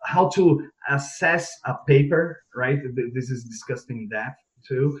 how to assess a paper, right? This is discussed in depth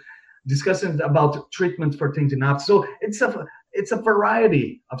too. Discussing about treatment for tendinopathy. So it's a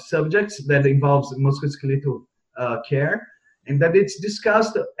variety of subjects that involves musculoskeletal care, and that it's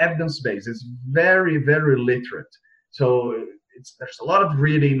discussed evidence-based. It's very, very literate. So there's a lot of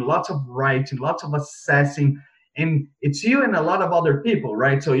reading, lots of writing, lots of assessing, and it's you and a lot of other people,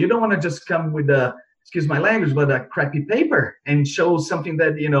 right? So you don't want to just come with excuse my language, but a crappy paper and show something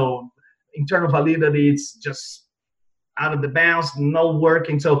that, internal validity, it's just out of the bounds, no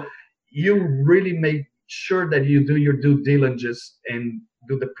working. So you really make sure that you do your due diligence and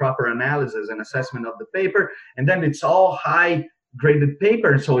do the proper analysis and assessment of the paper. And then it's all high graded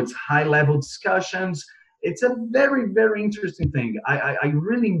paper. So it's high level discussions. It's a very, very interesting thing. I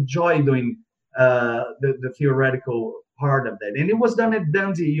really enjoy doing the theoretical part of that. And it was done at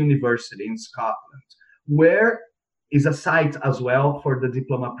Dundee University in Scotland, where is a site as well for the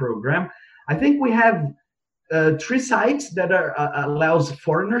diploma program. I think we have 3 sites that allows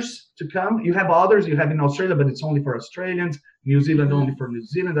foreigners to come. You have others, you have in Australia, but it's only for Australians, New Zealand only for New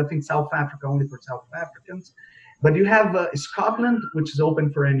Zealand, I think South Africa only for South Africans. But you have Scotland, which is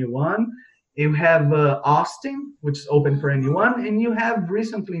open for anyone. You have Austin, which is open for anyone. And you have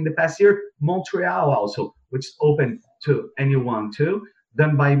recently, in the past year, Montreal also, which is open to anyone too.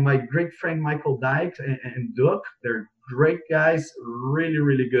 Done by my great friend Michael Dyke and Duke. They're great guys, really,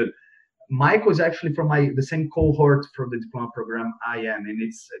 really good. Michael is actually from the same cohort from the diploma program I am, and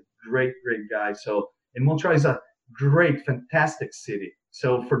it's a great, great guy. So, and Montreal is a great, fantastic city.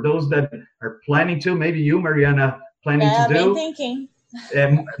 So for those that are planning to, maybe you, Mariana, planning to do. I've been thinking.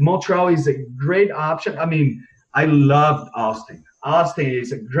 Montreal is a great option. I mean, I loved Austin. Austin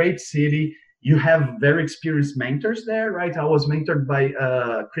is a great city. You have very experienced mentors there, right? I was mentored by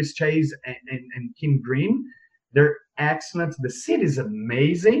Chris Chase and Kim Green. They're excellent. The city is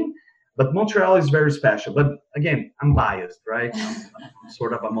amazing, but Montreal is very special. But again, I'm biased, right? I'm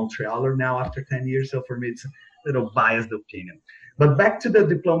sort of a Montrealer now after 10 years, so for me, it's a little biased opinion. But back to the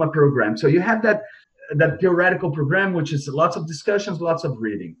diploma program. So you have that theoretical program, which is lots of discussions, lots of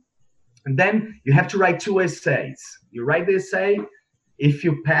reading. And then you have to write 2 essays. You write the essay. If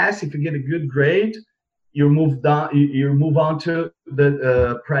you pass, if you get a good grade, you move on to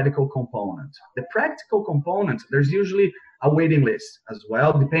the practical component. The practical component, there's usually a waiting list as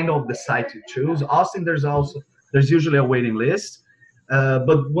well, depending on the site you choose. Austin, there's usually a waiting list.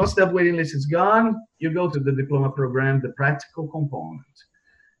 But once that waiting list is gone, you go to the diploma program, the practical component.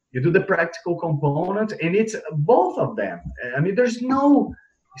 You do the practical component, and it's both of them. I mean, there's no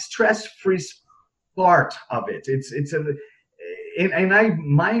stress-free part of it. And I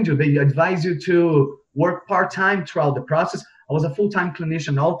mind you, they advise you to work part-time throughout the process. I was a full-time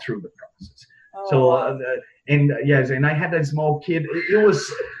clinician all through the process. Oh. So, and I had a small kid. It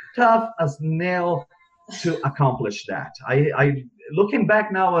was tough as nail to accomplish that. I looking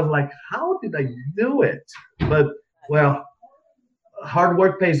back now, I was like, how did I do it? But, well, hard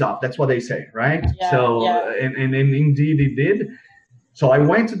work pays off. That's what they say, right? Yeah, so, yeah. And indeed it did. So I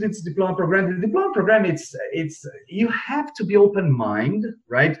went to this diploma program. The diploma program, it's you have to be open-minded,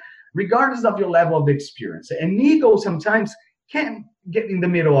 right? Regardless of your level of experience. And ego sometimes can get in the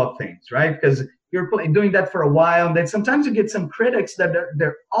middle of things, right? Because you're doing that for a while, and then sometimes you get some critics that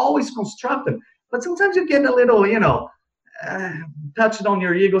they're always constructive, but sometimes you get a little, touched on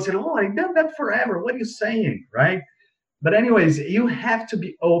your ego, saying, "Oh, I've done that forever. What are you saying?" Right? But anyways, you have to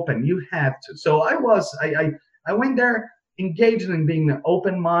be open. You have to. So I went there. engaged in being an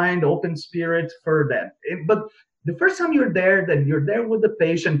open mind, open spirit for that. But the first time you're there, that you're there with the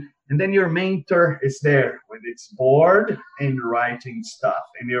patient, and then your mentor is there when it's bored and writing stuff,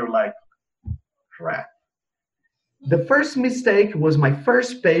 and you're like, crap. The first mistake was my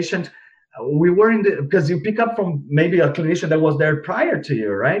first patient. We were because you pick up from maybe a clinician that was there prior to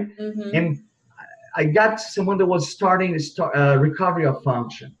you, right? Mm-hmm. And I got someone that was starting recovery of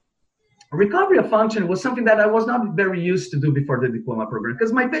function. Recovery of function was something that I was not very used to do before the diploma program,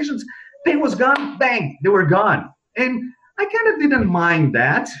 because my patients, pain was gone, bang, they were gone. And I kind of didn't mind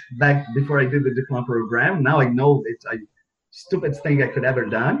that back before I did the diploma program. Now I know it's a stupid thing I could ever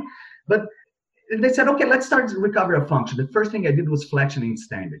done. But they said, okay, let's start recovery of function. The first thing I did was flexion and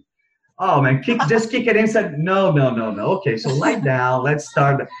standing. Oh man, just kick it in. Said, no. Okay, so lie down, let's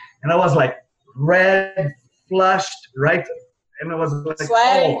start. And I was like, red, flushed, right? And I was like,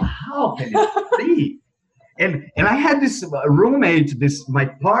 Sweating. oh, how can it be? And I had this roommate, my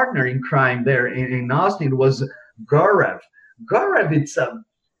partner in crime there in Austin was Gaurav. Gaurav,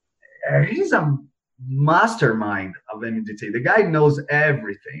 he's a mastermind of MDT. The guy knows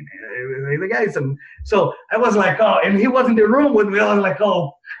everything. The guy is so I was like, oh, and he was in the room with me. I was like,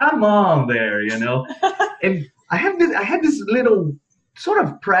 oh, come on there, And I had this little sort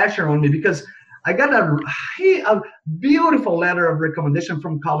of pressure on me, because I got a beautiful letter of recommendation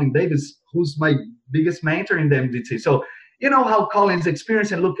from Colin Davis, who's my biggest mentor in the MDT. So you know how Colin's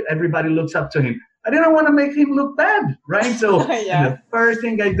experience, and everybody looks up to him. I didn't want to make him look bad, right? So Yeah. the first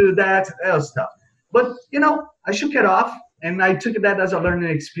thing I do that was tough. But, I shook it off, and I took that as a learning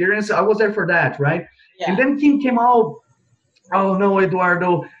experience. I was there for that, right? Yeah. And then Kim came out, oh, no,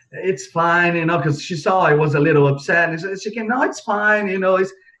 Eduardo, it's fine, because she saw I was a little upset. And she came, no, it's fine,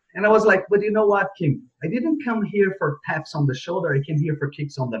 and I was like, but you know what, Kim? I didn't come here for taps on the shoulder. I came here for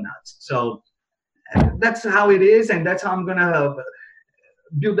kicks on the nuts. So that's how it is, and that's how I'm going to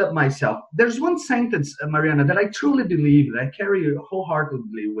build up myself. There's one sentence, Mariana, that I truly believe, that I carry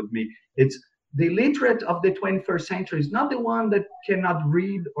wholeheartedly with me. It's, the illiterate of the 21st century is not the one that cannot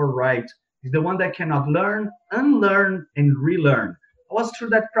read or write. It's the one that cannot learn, unlearn, and relearn. I was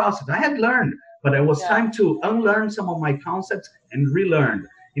through that process. I had learned, but it was time to unlearn some of my concepts and relearn.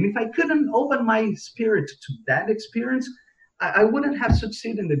 And if I couldn't open my spirit to that experience, I wouldn't have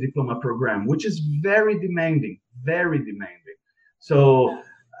succeeded in the diploma program, which is very demanding, very demanding. So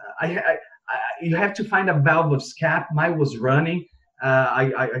you have to find a valve of escape. Mine was running.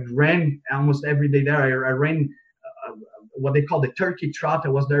 I ran almost every day there. I ran what they call the turkey trot. I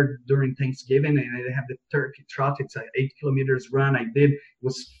was there during Thanksgiving, and I have the turkey trot. It's an 8 kilometers run I did. It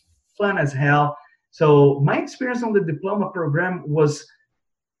was fun as hell. So my experience on the diploma program was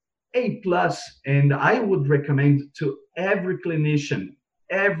A+, and I would recommend to every clinician,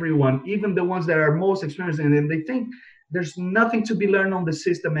 everyone, even the ones that are most experienced, and they think there's nothing to be learned on the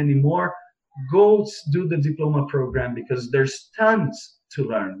system anymore, go do the diploma program, because there's tons to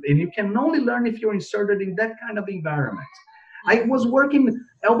learn. And you can only learn if you're inserted in that kind of environment. I was working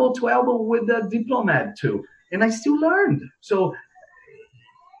elbow to elbow with the diplomat too, and I still learned. So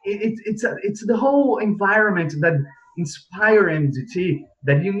it's the whole environment that inspire MDT,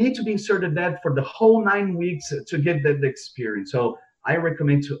 that you need to be inserted that for the whole 9 weeks to get the experience. So I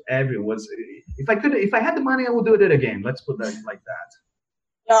recommend to everyone. If I had the money, I would do it again. Let's put that like that.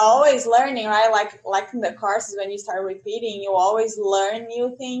 You're always learning, right? Like in the courses, when you start repeating, you always learn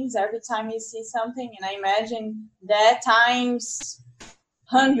new things every time you see something. And I imagine that times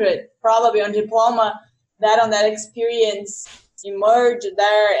 100, probably on diploma, that on that experience, emerge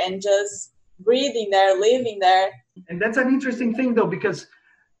there and just breathing there, living there. And that's an interesting thing, though, because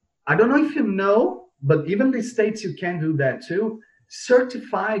I don't know if you know, but even the states you can do that too.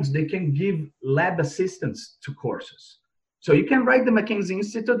 Certifieds, they can give lab assistance to courses. So you can write the McKenzie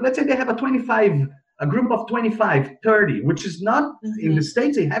Institute. Let's say they have a group of 25, 30, which is not in the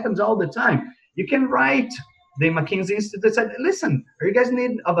States. It happens all the time. You can write the McKenzie Institute and say, listen, are you guys in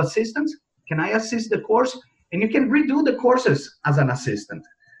need of assistance? Can I assist the course? And you can redo the courses as an assistant.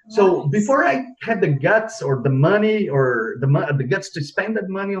 So before I had the guts or the money or the guts to spend that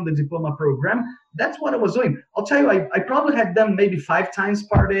money on the diploma program, that's what I was doing. I'll tell you, I probably had done maybe 5 times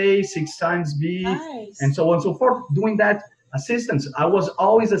part A, 6 times B, and so on and so forth, doing that assistance. I was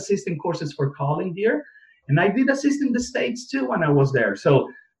always assisting courses for Colin here, and I did assist in the States too when I was there. So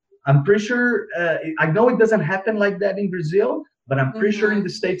I'm pretty sure, I know it doesn't happen like that in Brazil, but I'm pretty sure in the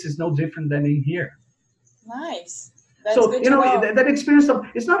States it's no different than in here. Nice. That's so, good you know, know. that experience of,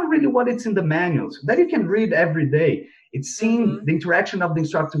 it's not really what it's in the manuals that you can read every day. It's seeing the interaction of the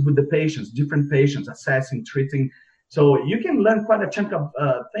instructor with the patients, different patients, assessing, treating. So you can learn quite a chunk of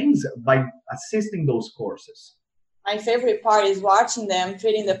things by assisting those courses. My favorite part is watching them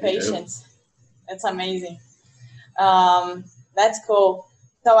treating the patients. That's amazing. That's cool.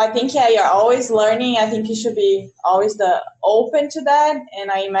 So I think, yeah, you're always learning. I think you should be always open to that.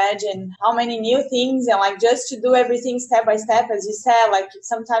 And I imagine how many new things, and like just to do everything step by step, as you said, like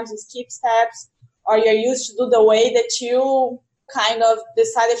sometimes you skip steps, or you're used to do the way that you kind of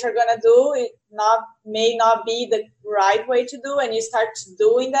decide that you're going to do. It may not be the right way to do, and you start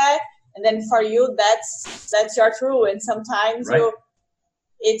doing that. And then for you, that's your truth. And sometimes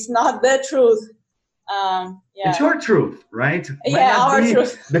it's not the truth. It's your truth, right? Yeah, our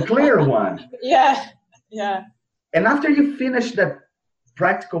truth. The clear one. Yeah. And after you finish that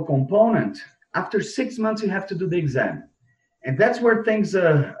practical component, after 6 months, you have to do the exam. And that's where things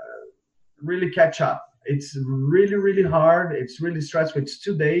really catch up. It's really, really hard. It's really stressful. It's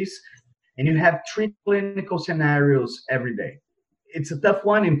 2 days. And you have 3 clinical scenarios every day. It's a tough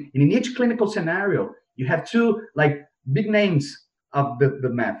one. And in each clinical scenario, you have 2 like big names of the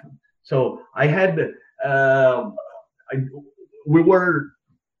method. So I had,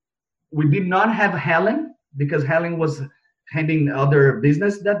 we did not have Helen, because Helen was handling other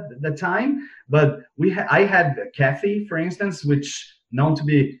business that time. But I had Kathy, for instance, which known to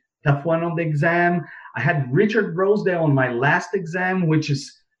be tough one on the exam. I had Richard Rosedale on my last exam,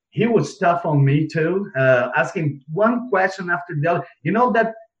 he was tough on me too, asking one question after the other. You know,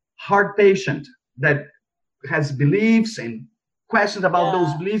 that hard patient that has beliefs and questions about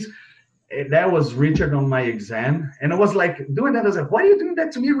those beliefs. That was Richard on my exam. And I was like, doing that, I was like, why are you doing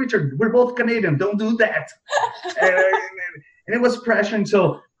that to me, Richard? We're both Canadian, don't do that. and it was pressuring.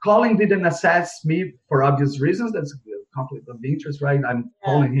 So Colin didn't assess me for obvious reasons. That's a conflict of interest, right? I'm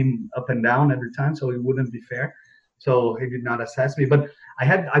calling him up and down every time, so it wouldn't be fair. So he did not assess me. But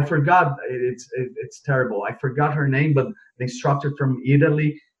I forgot, it's terrible. I forgot her name, but the instructor from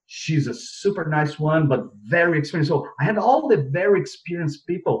Italy, she's a super nice one, but very experienced. So I had all the very experienced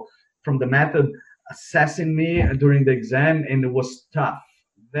people from the method assessing me during the exam, and it was tough,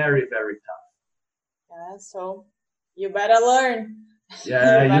 very, very tough. Yeah, so you better learn.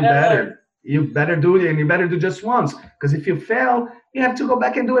 Yeah, you better do it, and you better do just once, because if you fail, you have to go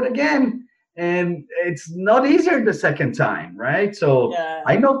back and do it again, and it's not easier the second time, right? So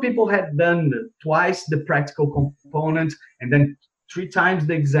I know people had done twice the practical component and then 3 times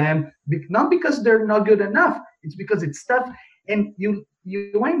the exam, not because they're not good enough, it's because it's tough, and you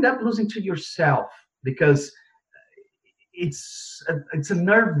end up losing to yourself, because it's a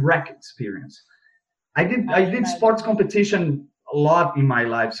nerve-wracking experience. I did sports competition a lot in my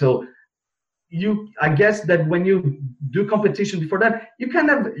life, so I guess that when you do competition before that,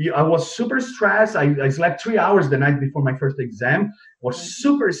 I was super stressed. I slept 3 hours the night before my first exam, was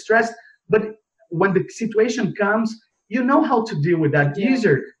super stressed, but when the situation comes, you know how to deal with that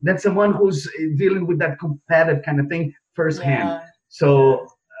easier than someone who's dealing with that competitive kind of thing firsthand. So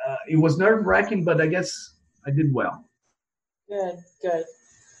it was nerve-wracking, but I guess I did well. Good.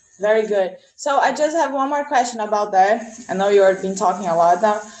 Very good. So I just have one more question about that. I know you've been talking a lot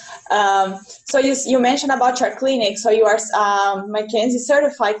now. So you mentioned about your clinic. So you are McKenzie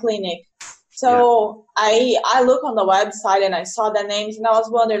certified clinic. So I look on the website and I saw the names, and I was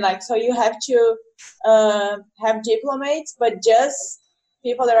wondering, like, so you have to have diplomates, but just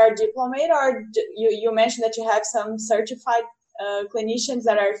people that are diplomate, or you mentioned that you have some certified clinicians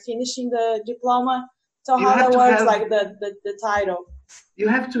that are finishing the diploma. So how that works, like the title? You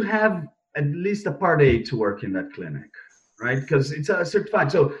have to have at least a Part A to work in that clinic, right? Because it's a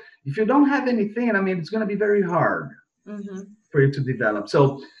certified. So if you don't have anything, I mean, it's going to be very hard for you to develop.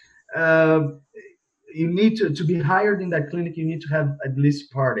 So you need to be hired in that clinic. You need to have at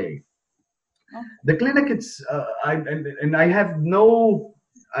least Part A. Okay. The clinic,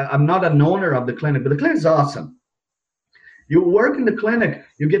 I'm not an owner of the clinic, but the clinic is awesome. You work in the clinic,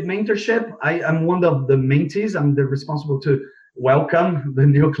 you get mentorship. I'm one of the mentees. I'm responsible to welcome the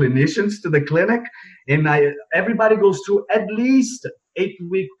new clinicians to the clinic. And everybody goes through at least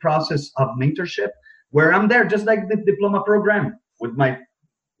 8-week process of mentorship, where I'm there just like the diploma program with my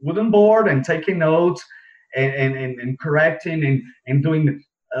wooden board and taking notes and correcting and doing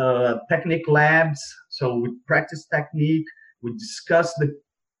technique labs. So we practice technique, we discuss the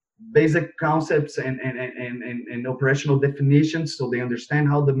basic concepts and operational definitions, so they understand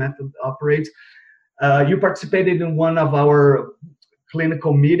how the method operates. You participated in one of our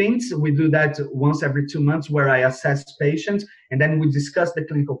clinical meetings. We do that once every 2 months, where I assess patients and then we discuss the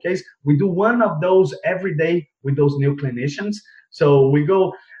clinical case. We do one of those every day with those new clinicians. So we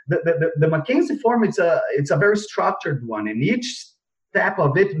go, the McKenzie form, it's a very structured one, and each step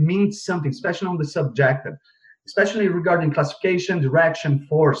of it means something, especially on the subjective, especially regarding classification, direction,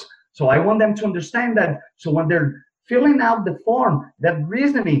 force. So I want them to understand that. So when they're filling out the form, that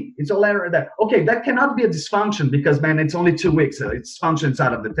reasoning, it's all that, okay, that cannot be a dysfunction because, man, it's only 2 weeks. It's functions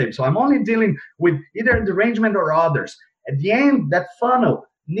out of the tape. So I'm only dealing with either derangement or others. At the end, that funnel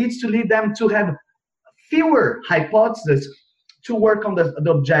needs to lead them to have fewer hypotheses to work on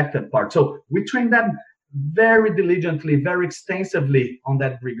the objective part. So we train them very diligently, very extensively on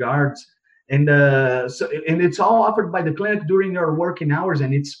that regards. And and it's all offered by the clinic during your working hours,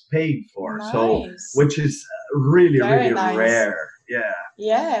 and it's paid for. Nice. So, which is really, very really nice. rare. Yeah.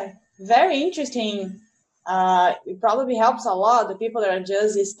 Yeah, very interesting. It probably helps a lot the people that are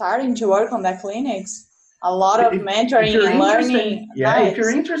just starting to work on the clinics. A lot of mentoring and learning. Yeah, nice. If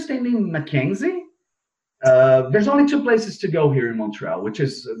you're interested in McKenzie, there's only 2 places to go here in Montreal, which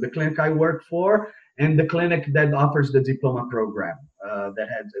is the clinic I work for and the clinic that offers the diploma program.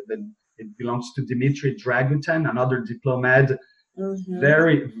 It belongs to Dimitri Dragutin, another diplomat,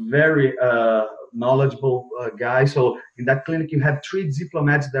 very, very knowledgeable guy. So in that clinic, you have 3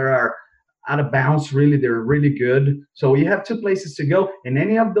 diplomats that are out of bounds. Really, they're really good. So you have 2 places to go. In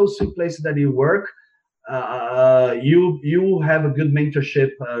any of those 2 places that you work, you have a good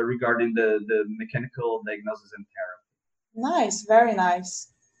mentorship regarding the mechanical diagnosis and therapy. Nice, very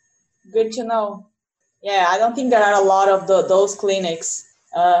nice. Good to know. Yeah, I don't think there are a lot of those clinics.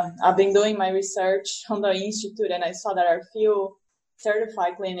 I've been doing my research on the institute, and I saw there are few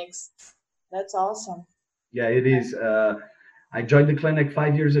certified clinics. That's awesome. Yeah, it is. I joined the clinic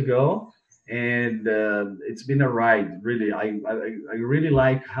 5 years ago, and it's been a ride. Really, I really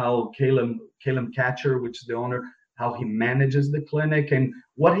like how Caleb Catcher, which is the owner, how he manages the clinic and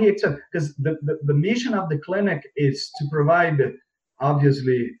what he accepts. Because the mission of the clinic is to provide,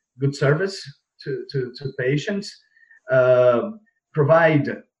 obviously, good service to patients. Provide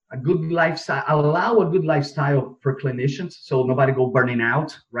a good lifestyle, allow a good lifestyle for clinicians, so nobody go burning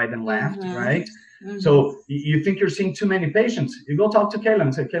out right and left, right? So you think you're seeing too many patients, you go talk to Caleb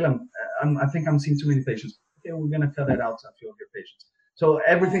and say, Caleb, I think I'm seeing too many patients. Okay, we're gonna cut that out a few of your patients. So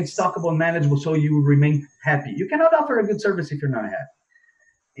everything's stockable and manageable, so you remain happy. You cannot offer a good service if you're not happy.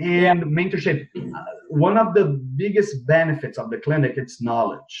 And mentorship, one of the biggest benefits of the clinic, it's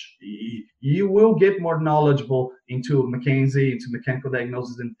knowledge. You will get more knowledgeable into McKenzie, into mechanical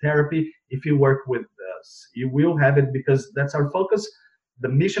diagnosis and therapy if you work with us. You will have it because that's our focus. The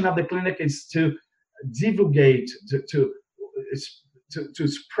mission of the clinic is to divulgate, to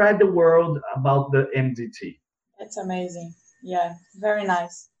spread the word about the MDT. That's amazing. Yeah, very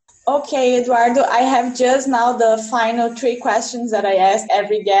nice. Okay, Eduardo, I have just now the final 3 questions that I ask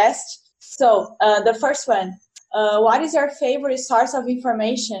every guest. So the first one, what is your favorite source of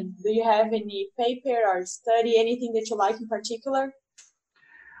information? Do you have any paper or study, anything that you like in particular?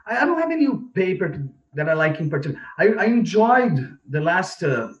 I don't have any paper that I like in particular. I enjoyed the last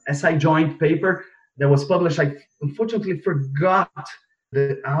SI joint paper that was published. I unfortunately forgot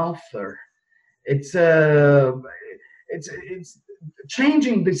the author. It's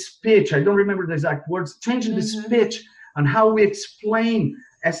changing the speech. I don't remember the exact words. Changing the speech on how we explain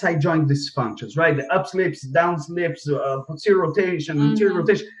SI joint dysfunctions, right? The up slips, down slips, posterior rotation, anterior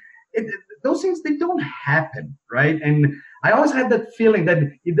rotation. Those things, they don't happen, right? And I always had that feeling that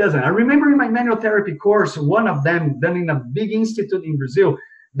it doesn't. I remember in my manual therapy course, one of them done in a big institute in Brazil,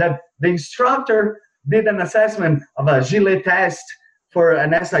 that the instructor did an assessment of a Gillet test for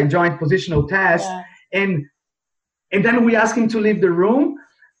an SI joint positional test, and then we asked him to leave the room.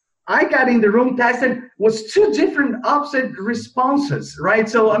 I got in the room, tested, was 2 different opposite responses, right?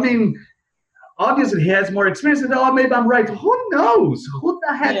 So, I mean, obviously he has more experience. And, oh, maybe I'm right. Who knows? Who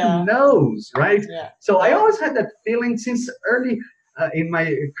the heck knows, right? Yeah. So I always had that feeling since early in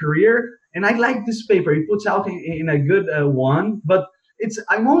my career. And I like this paper. It puts out in a good one. But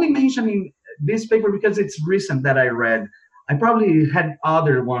I'm only mentioning this paper because it's recent that I read. I probably had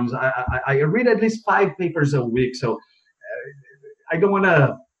other ones. I read at least 5 papers a week, so I don't want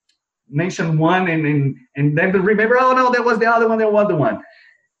to mention one and then remember, oh no, that was the other one. There was the one.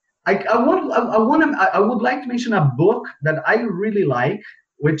 I would like to mention a book that I really like,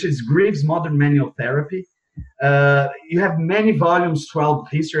 which is Greaves' Modern Manual Therapy. You have many volumes throughout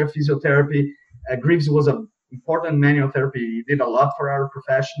history of physiotherapy. Greaves was an important manual therapy. He did a lot for our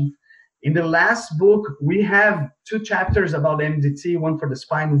profession. In the last book, we have 2 chapters about MDT, one for the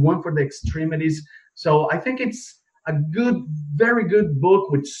spine, one for the extremities. So I think it's a good, very good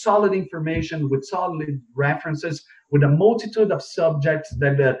book with solid information, with solid references, with a multitude of subjects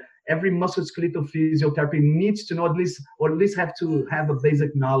that every musculoskeletal physiotherapy needs to know at least have to have a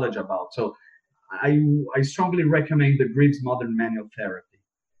basic knowledge about. So I strongly recommend the Greaves' Modern Manual Therapy.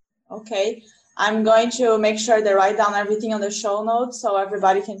 Okay. I'm going to make sure they write down everything on the show notes so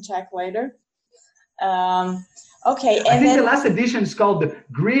everybody can check later. Okay, I and think the then last edition is called the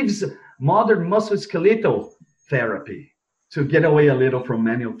Greaves Modern Musculoskeletal Therapy, to get away a little from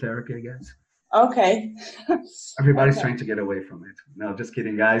manual therapy, I guess. okay. Everybody's Okay. trying to get away from it. No, just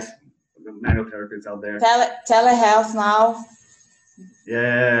kidding, guys. The manual therapists out there. Telehealth now.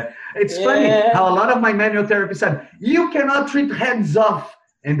 Yeah, it's funny Yeah. how a lot of my manual therapists said, you cannot treat hands off.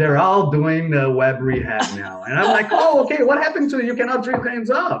 And they're all doing web rehab now. And I'm like, oh, okay, what happened to you cannot treat hands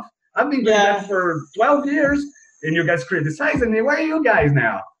off? I've been doing Yeah. that for 12 years, and you guys criticizing me. Where are you guys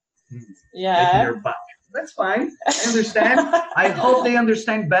now? Taking Yeah. your butt. That's fine. I understand. I hope they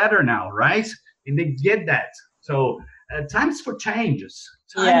understand better now, right? And they get that. So time's for changes.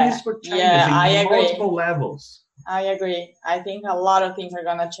 Time is for changes in multiple levels. I agree. I think a lot of things are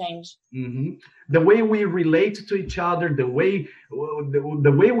gonna change. Mm-hmm. The way we relate to each other, the way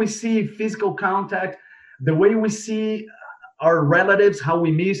we see physical contact, the way we see our relatives, how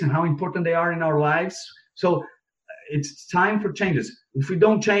we miss and how important they are in our lives. So it's time for changes. If we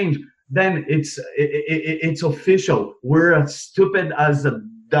don't change, then it's official. We're as stupid as a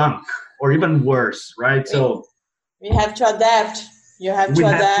dunk, or even worse, right? So we have to adapt. You have to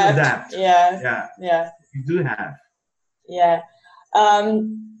adapt. Yeah. You do have. Yeah.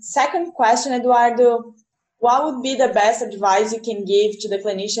 Second question, Eduardo. What would be the best advice you can give to the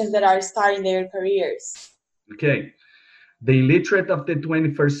clinicians that are starting their careers? Okay. The illiterate of the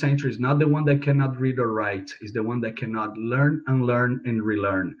 21st century is not the one that cannot read or write. It's the one that cannot learn, unlearn, and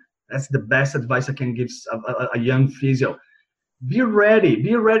relearn. That's the best advice I can give a young physio. Be ready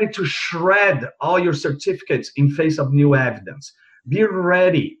to shred all your certificates in face of new evidence. Be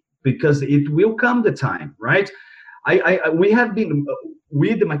ready, because it will come the time, right? We have been,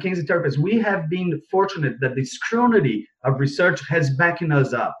 we the McKenzie therapists, we have been fortunate that the scrutiny of research has backing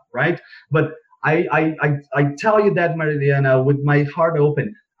us up, right? But I tell you that, Mariana, with my heart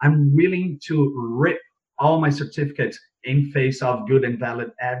open, I'm willing to rip all my certificates in face of good and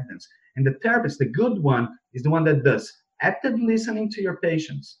valid evidence. And the therapist, the good one, is the one that does active listening to your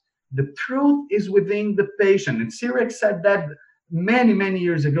patients. The truth is within the patient. And Cyrix said that many, many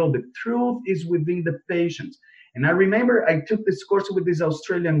years ago. The truth is within the patient. And I remember I took this course with this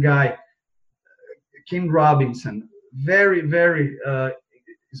Australian guy, Kim Robinson, very, very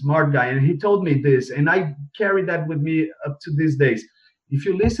smart guy. And he told me this, and I carry that with me up to these days. If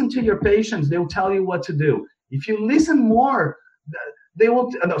you listen to your patients, they'll tell you what to do. If you listen more, they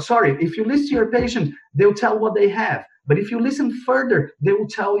will, if you listen to your patient, they'll tell what they have. But if you listen further, they will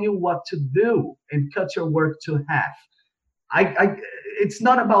tell you what to do and cut your work to half. It's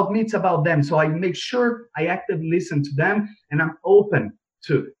not about me, it's about them. So I make sure I actively listen to them, and I'm open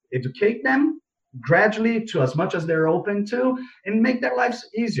to educate them gradually to as much as they're open to, and make their lives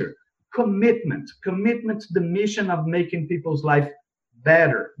easier. Commitment to the mission of making people's life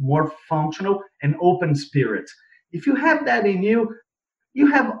better, more functional, and open spirit. If you have that in you, you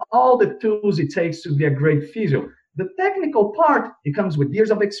have all the tools it takes to be a great physio. The technical part, it comes with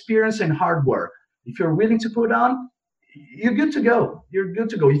years of experience and hard work. If you're willing to put on, you're good to go. You're good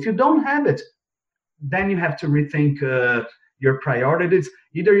to go. If you don't have it, then you have to rethink your priorities.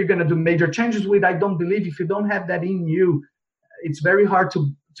 Either you're going to do major changes with, I don't believe if you don't have that in you, it's very hard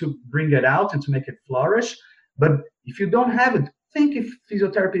to bring it out and to make it flourish. But if you don't have it, think if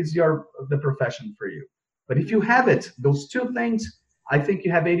physiotherapy is the profession for you. But if you have it, those two things, I think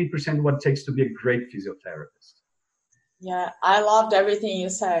you have 80% what it takes to be a great physiotherapist. Yeah, I loved everything you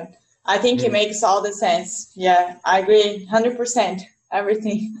said. I think it makes all the sense. Yeah, I agree 100%,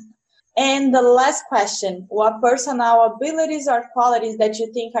 everything. And the last question, what personal abilities or qualities that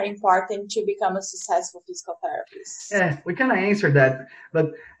you think are important to become a successful physical therapist? Yeah, we kind of answered that,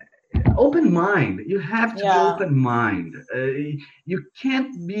 but open mind. You have to be open mind. You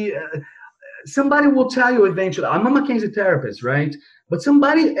can't be, somebody will tell you eventually, I'm a McKenzie therapist, right? But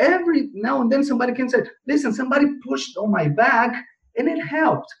somebody, every now and then, somebody can say, listen, somebody pushed on my back and it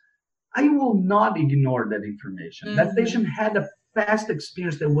helped. I will not ignore that information. Mm-hmm. That patient had a past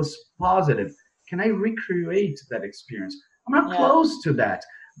experience that was positive. Can I recreate that experience? I'm not close to that.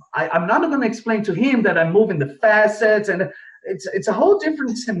 I'm not going to explain to him that I'm moving the facets, and it's a whole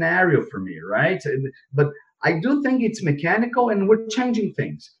different scenario for me, right? But I do think it's mechanical, and we're changing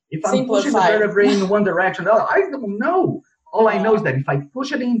things. If I'm pushing the vertebrae in one direction, I don't know. All I know is that if I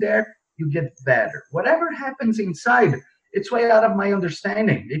push it in there, you get better. Whatever happens inside, it's way out of my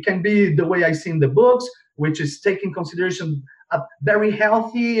understanding. It can be the way I see in the books, which is taking consideration a very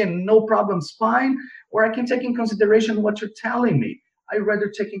healthy and no problem spine, or I can take in consideration what you're telling me. I'd rather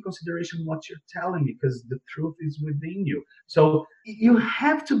take in consideration what you're telling me because the truth is within you. So you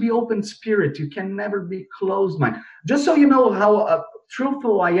have to be open spirit. You can never be closed mind. Just so you know how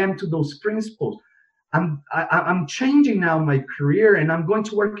truthful I am to those principles, I'm changing now my career, and I'm going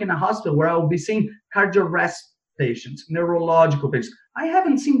to work in a hospital where I'll be seeing cardiovascular patients, neurological patients. I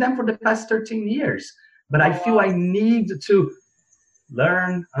haven't seen them for the past 13 years, but I feel I need to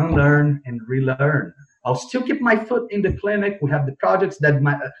learn, unlearn, and relearn. I'll still keep my foot in the clinic. We have the projects that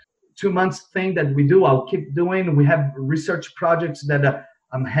my 2 months thing that we do, I'll keep doing. We have research projects that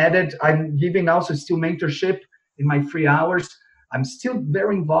I'm headed. I'm giving also still mentorship in my free hours. I'm still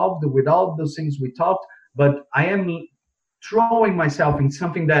very involved with all those things we talked, but I am throwing myself in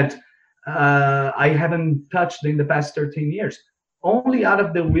something that I haven't touched in the past 13 years, only out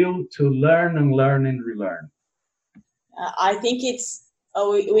of the will to learn and learn and relearn. I think it's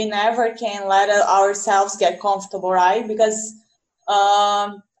we never can let ourselves get comfortable, right? Because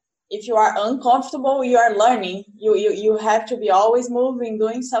if you are uncomfortable, you are learning. You have to be always moving,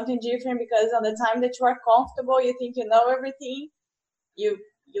 doing something different, because on the time that you are comfortable, you think you know everything. You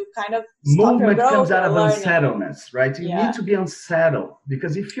kind of stop movement your growth comes out of learning. unsettledness, right? You need to be unsettled,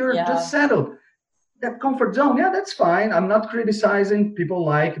 because if you're just settled, that comfort zone, that's fine. I'm not criticizing. People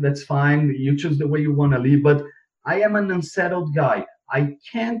that's fine. You choose the way you want to live, but I am an unsettled guy. I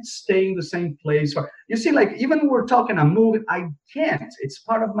can't stay in the same place. You see, even we're talking, I'm moving, I can't. It's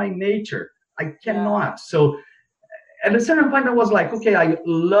part of my nature. I cannot. So at a certain point, I was like, okay, I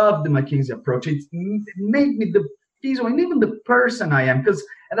love the McKenzie approach. It made me the peaceful and even the person I am, because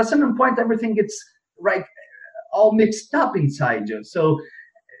at a certain point, everything gets all mixed up inside you. So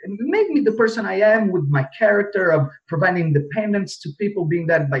it made me the person I am, with my character of providing independence to people, being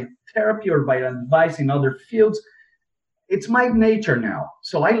that by therapy or by advice in other fields. It's my nature now.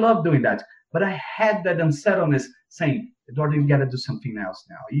 So I love doing that. But I had that unsettledness saying, Eduardo, you got to do something else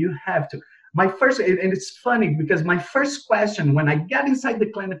now. You have to. And it's funny because my first question when I got inside the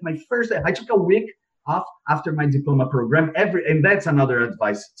clinic, I took a week off after my diploma program. And that's another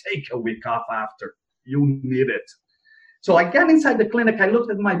advice. Take a week off after. You need it. So I got inside the clinic. I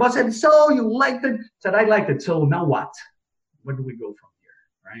looked at my boss and said, so you liked it? I said, I liked it. So now what? Where do we go from here,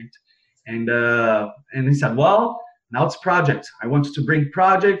 right? And he said, well, now it's projects. I want to bring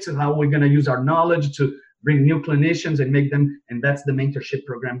projects and how we're going to use our knowledge to bring new clinicians and make them. And that's the mentorship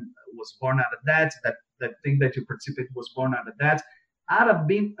program was born out of that. That thing that you participate was born out of that. Out of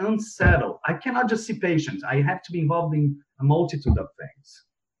being unsettled. I cannot just see patients. I have to be involved in a multitude of things.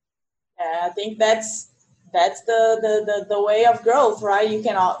 I think that's the way of growth, right?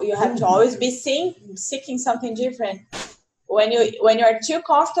 You have to always be seeking something different. When you are too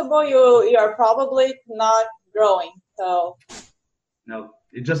comfortable, you are probably not growing. So no,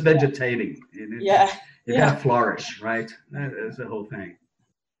 you're just vegetating. You gotta flourish, right? That is the whole thing.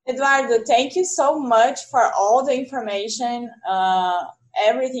 Eduardo, thank you so much for all the information,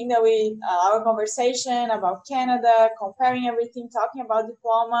 everything that our conversation about Canada, comparing everything, talking about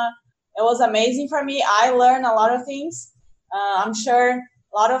diploma. It was amazing for me. I learned a lot of things. I'm sure a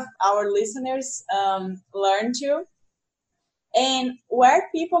lot of our listeners learned too. And where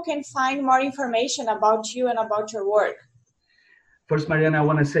people can find more information about you and about your work. First, Mariana, I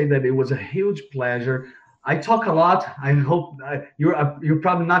want to say that it was a huge pleasure. I talk a lot. I hope you're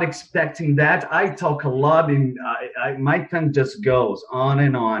probably not expecting that. I talk a lot, and my tongue just goes on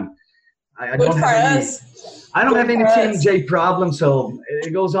and on. I don't have any TMJ problem, so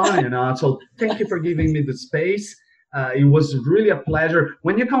it goes on and on. So thank you for giving me the space. It was really a pleasure.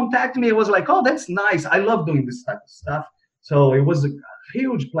 When you contacted me, it was like, oh, that's nice. I love doing this type of stuff. So it was a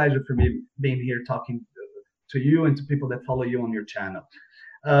huge pleasure for me being here talking to you and to people that follow you on your channel.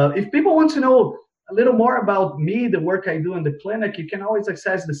 If people want to know a little more about me, the work I do in the clinic, you can always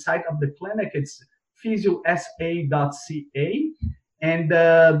access the site of the clinic. It's physiosa.ca. And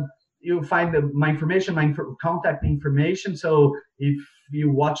you'll find my information, my contact information. So if you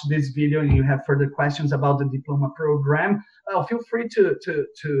watch this video and you have further questions about the diploma program, feel free to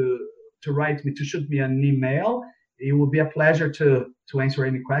write me, to shoot me an email. It will be a pleasure to answer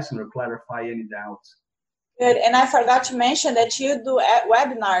any question or clarify any doubts. Good. And I forgot to mention that you do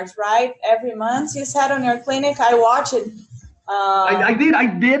webinars, right? Every month you said on your clinic. I watch it. I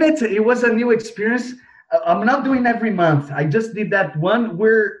did it. It was a new experience. I'm not doing every month. I just did that one.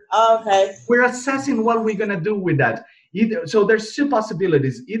 We're assessing what we're going to do with that. So there's two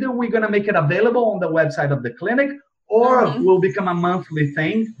possibilities. Either we're going to make it available on the website of the clinic, or will become a monthly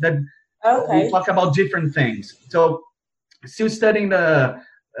thing that we talk about different things. So still studying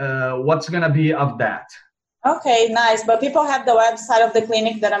what's going to be of that. Okay, nice. But people have the website of the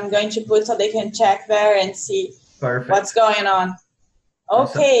clinic that I'm going to put so they can check there and see what's going on.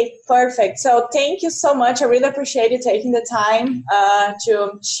 Okay, perfect. So thank you so much. I really appreciate you taking the time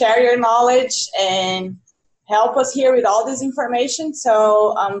to share your knowledge and help us here with all this information.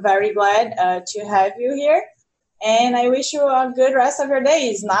 So I'm very glad to have you here. And I wish you a good rest of your day.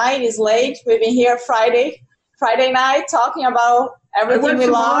 It's night, it's late. We've been here Friday night talking about everything we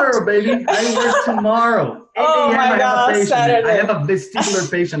love. I work tomorrow, baby. I work tomorrow. 8 Oh my God, Saturday. I have a vestibular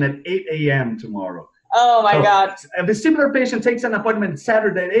patient at 8 a.m. tomorrow. Oh my God. A vestibular patient takes an appointment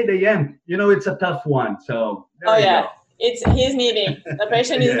Saturday at 8 a.m. You know, it's a tough one. So oh yeah, he's needing. The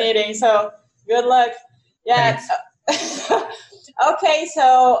patient is needing. So good luck. Yeah. Okay.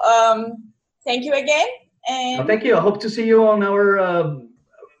 So thank you again. And thank you. I hope to see you on our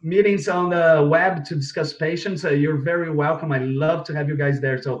meetings on the web to discuss patients. You're very welcome. I love to have you guys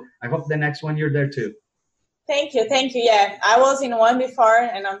there. So I hope the next one you're there too. Thank you. Yeah, I was in one before,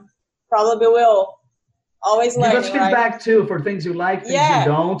 and I probably will. Always learning. Give us feedback too for things you like, things you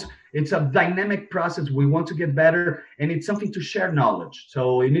don't. It's a dynamic process. We want to get better, and it's something to share knowledge.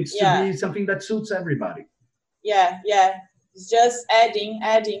 So it needs to be something that suits everybody. Yeah. It's just adding,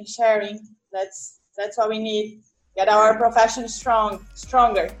 sharing. That's what we need. Get our profession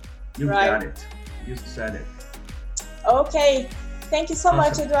stronger. You got it. You said it. Okay. Thank you so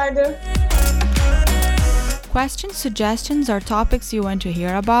much, Eduardo. Questions, suggestions, or topics you want to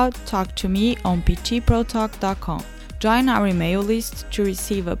hear about, talk to me on ptprotalk.com. Join our email list to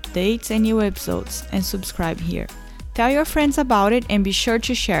receive updates and new episodes, and subscribe here. Tell your friends about it and be sure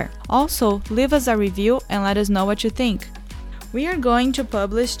to share. Also, leave us a review and let us know what you think. We are going to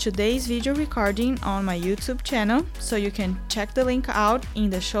publish today's video recording on my YouTube channel, so you can check the link out in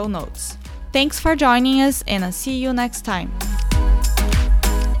the show notes. Thanks for joining us, and I'll see you next time.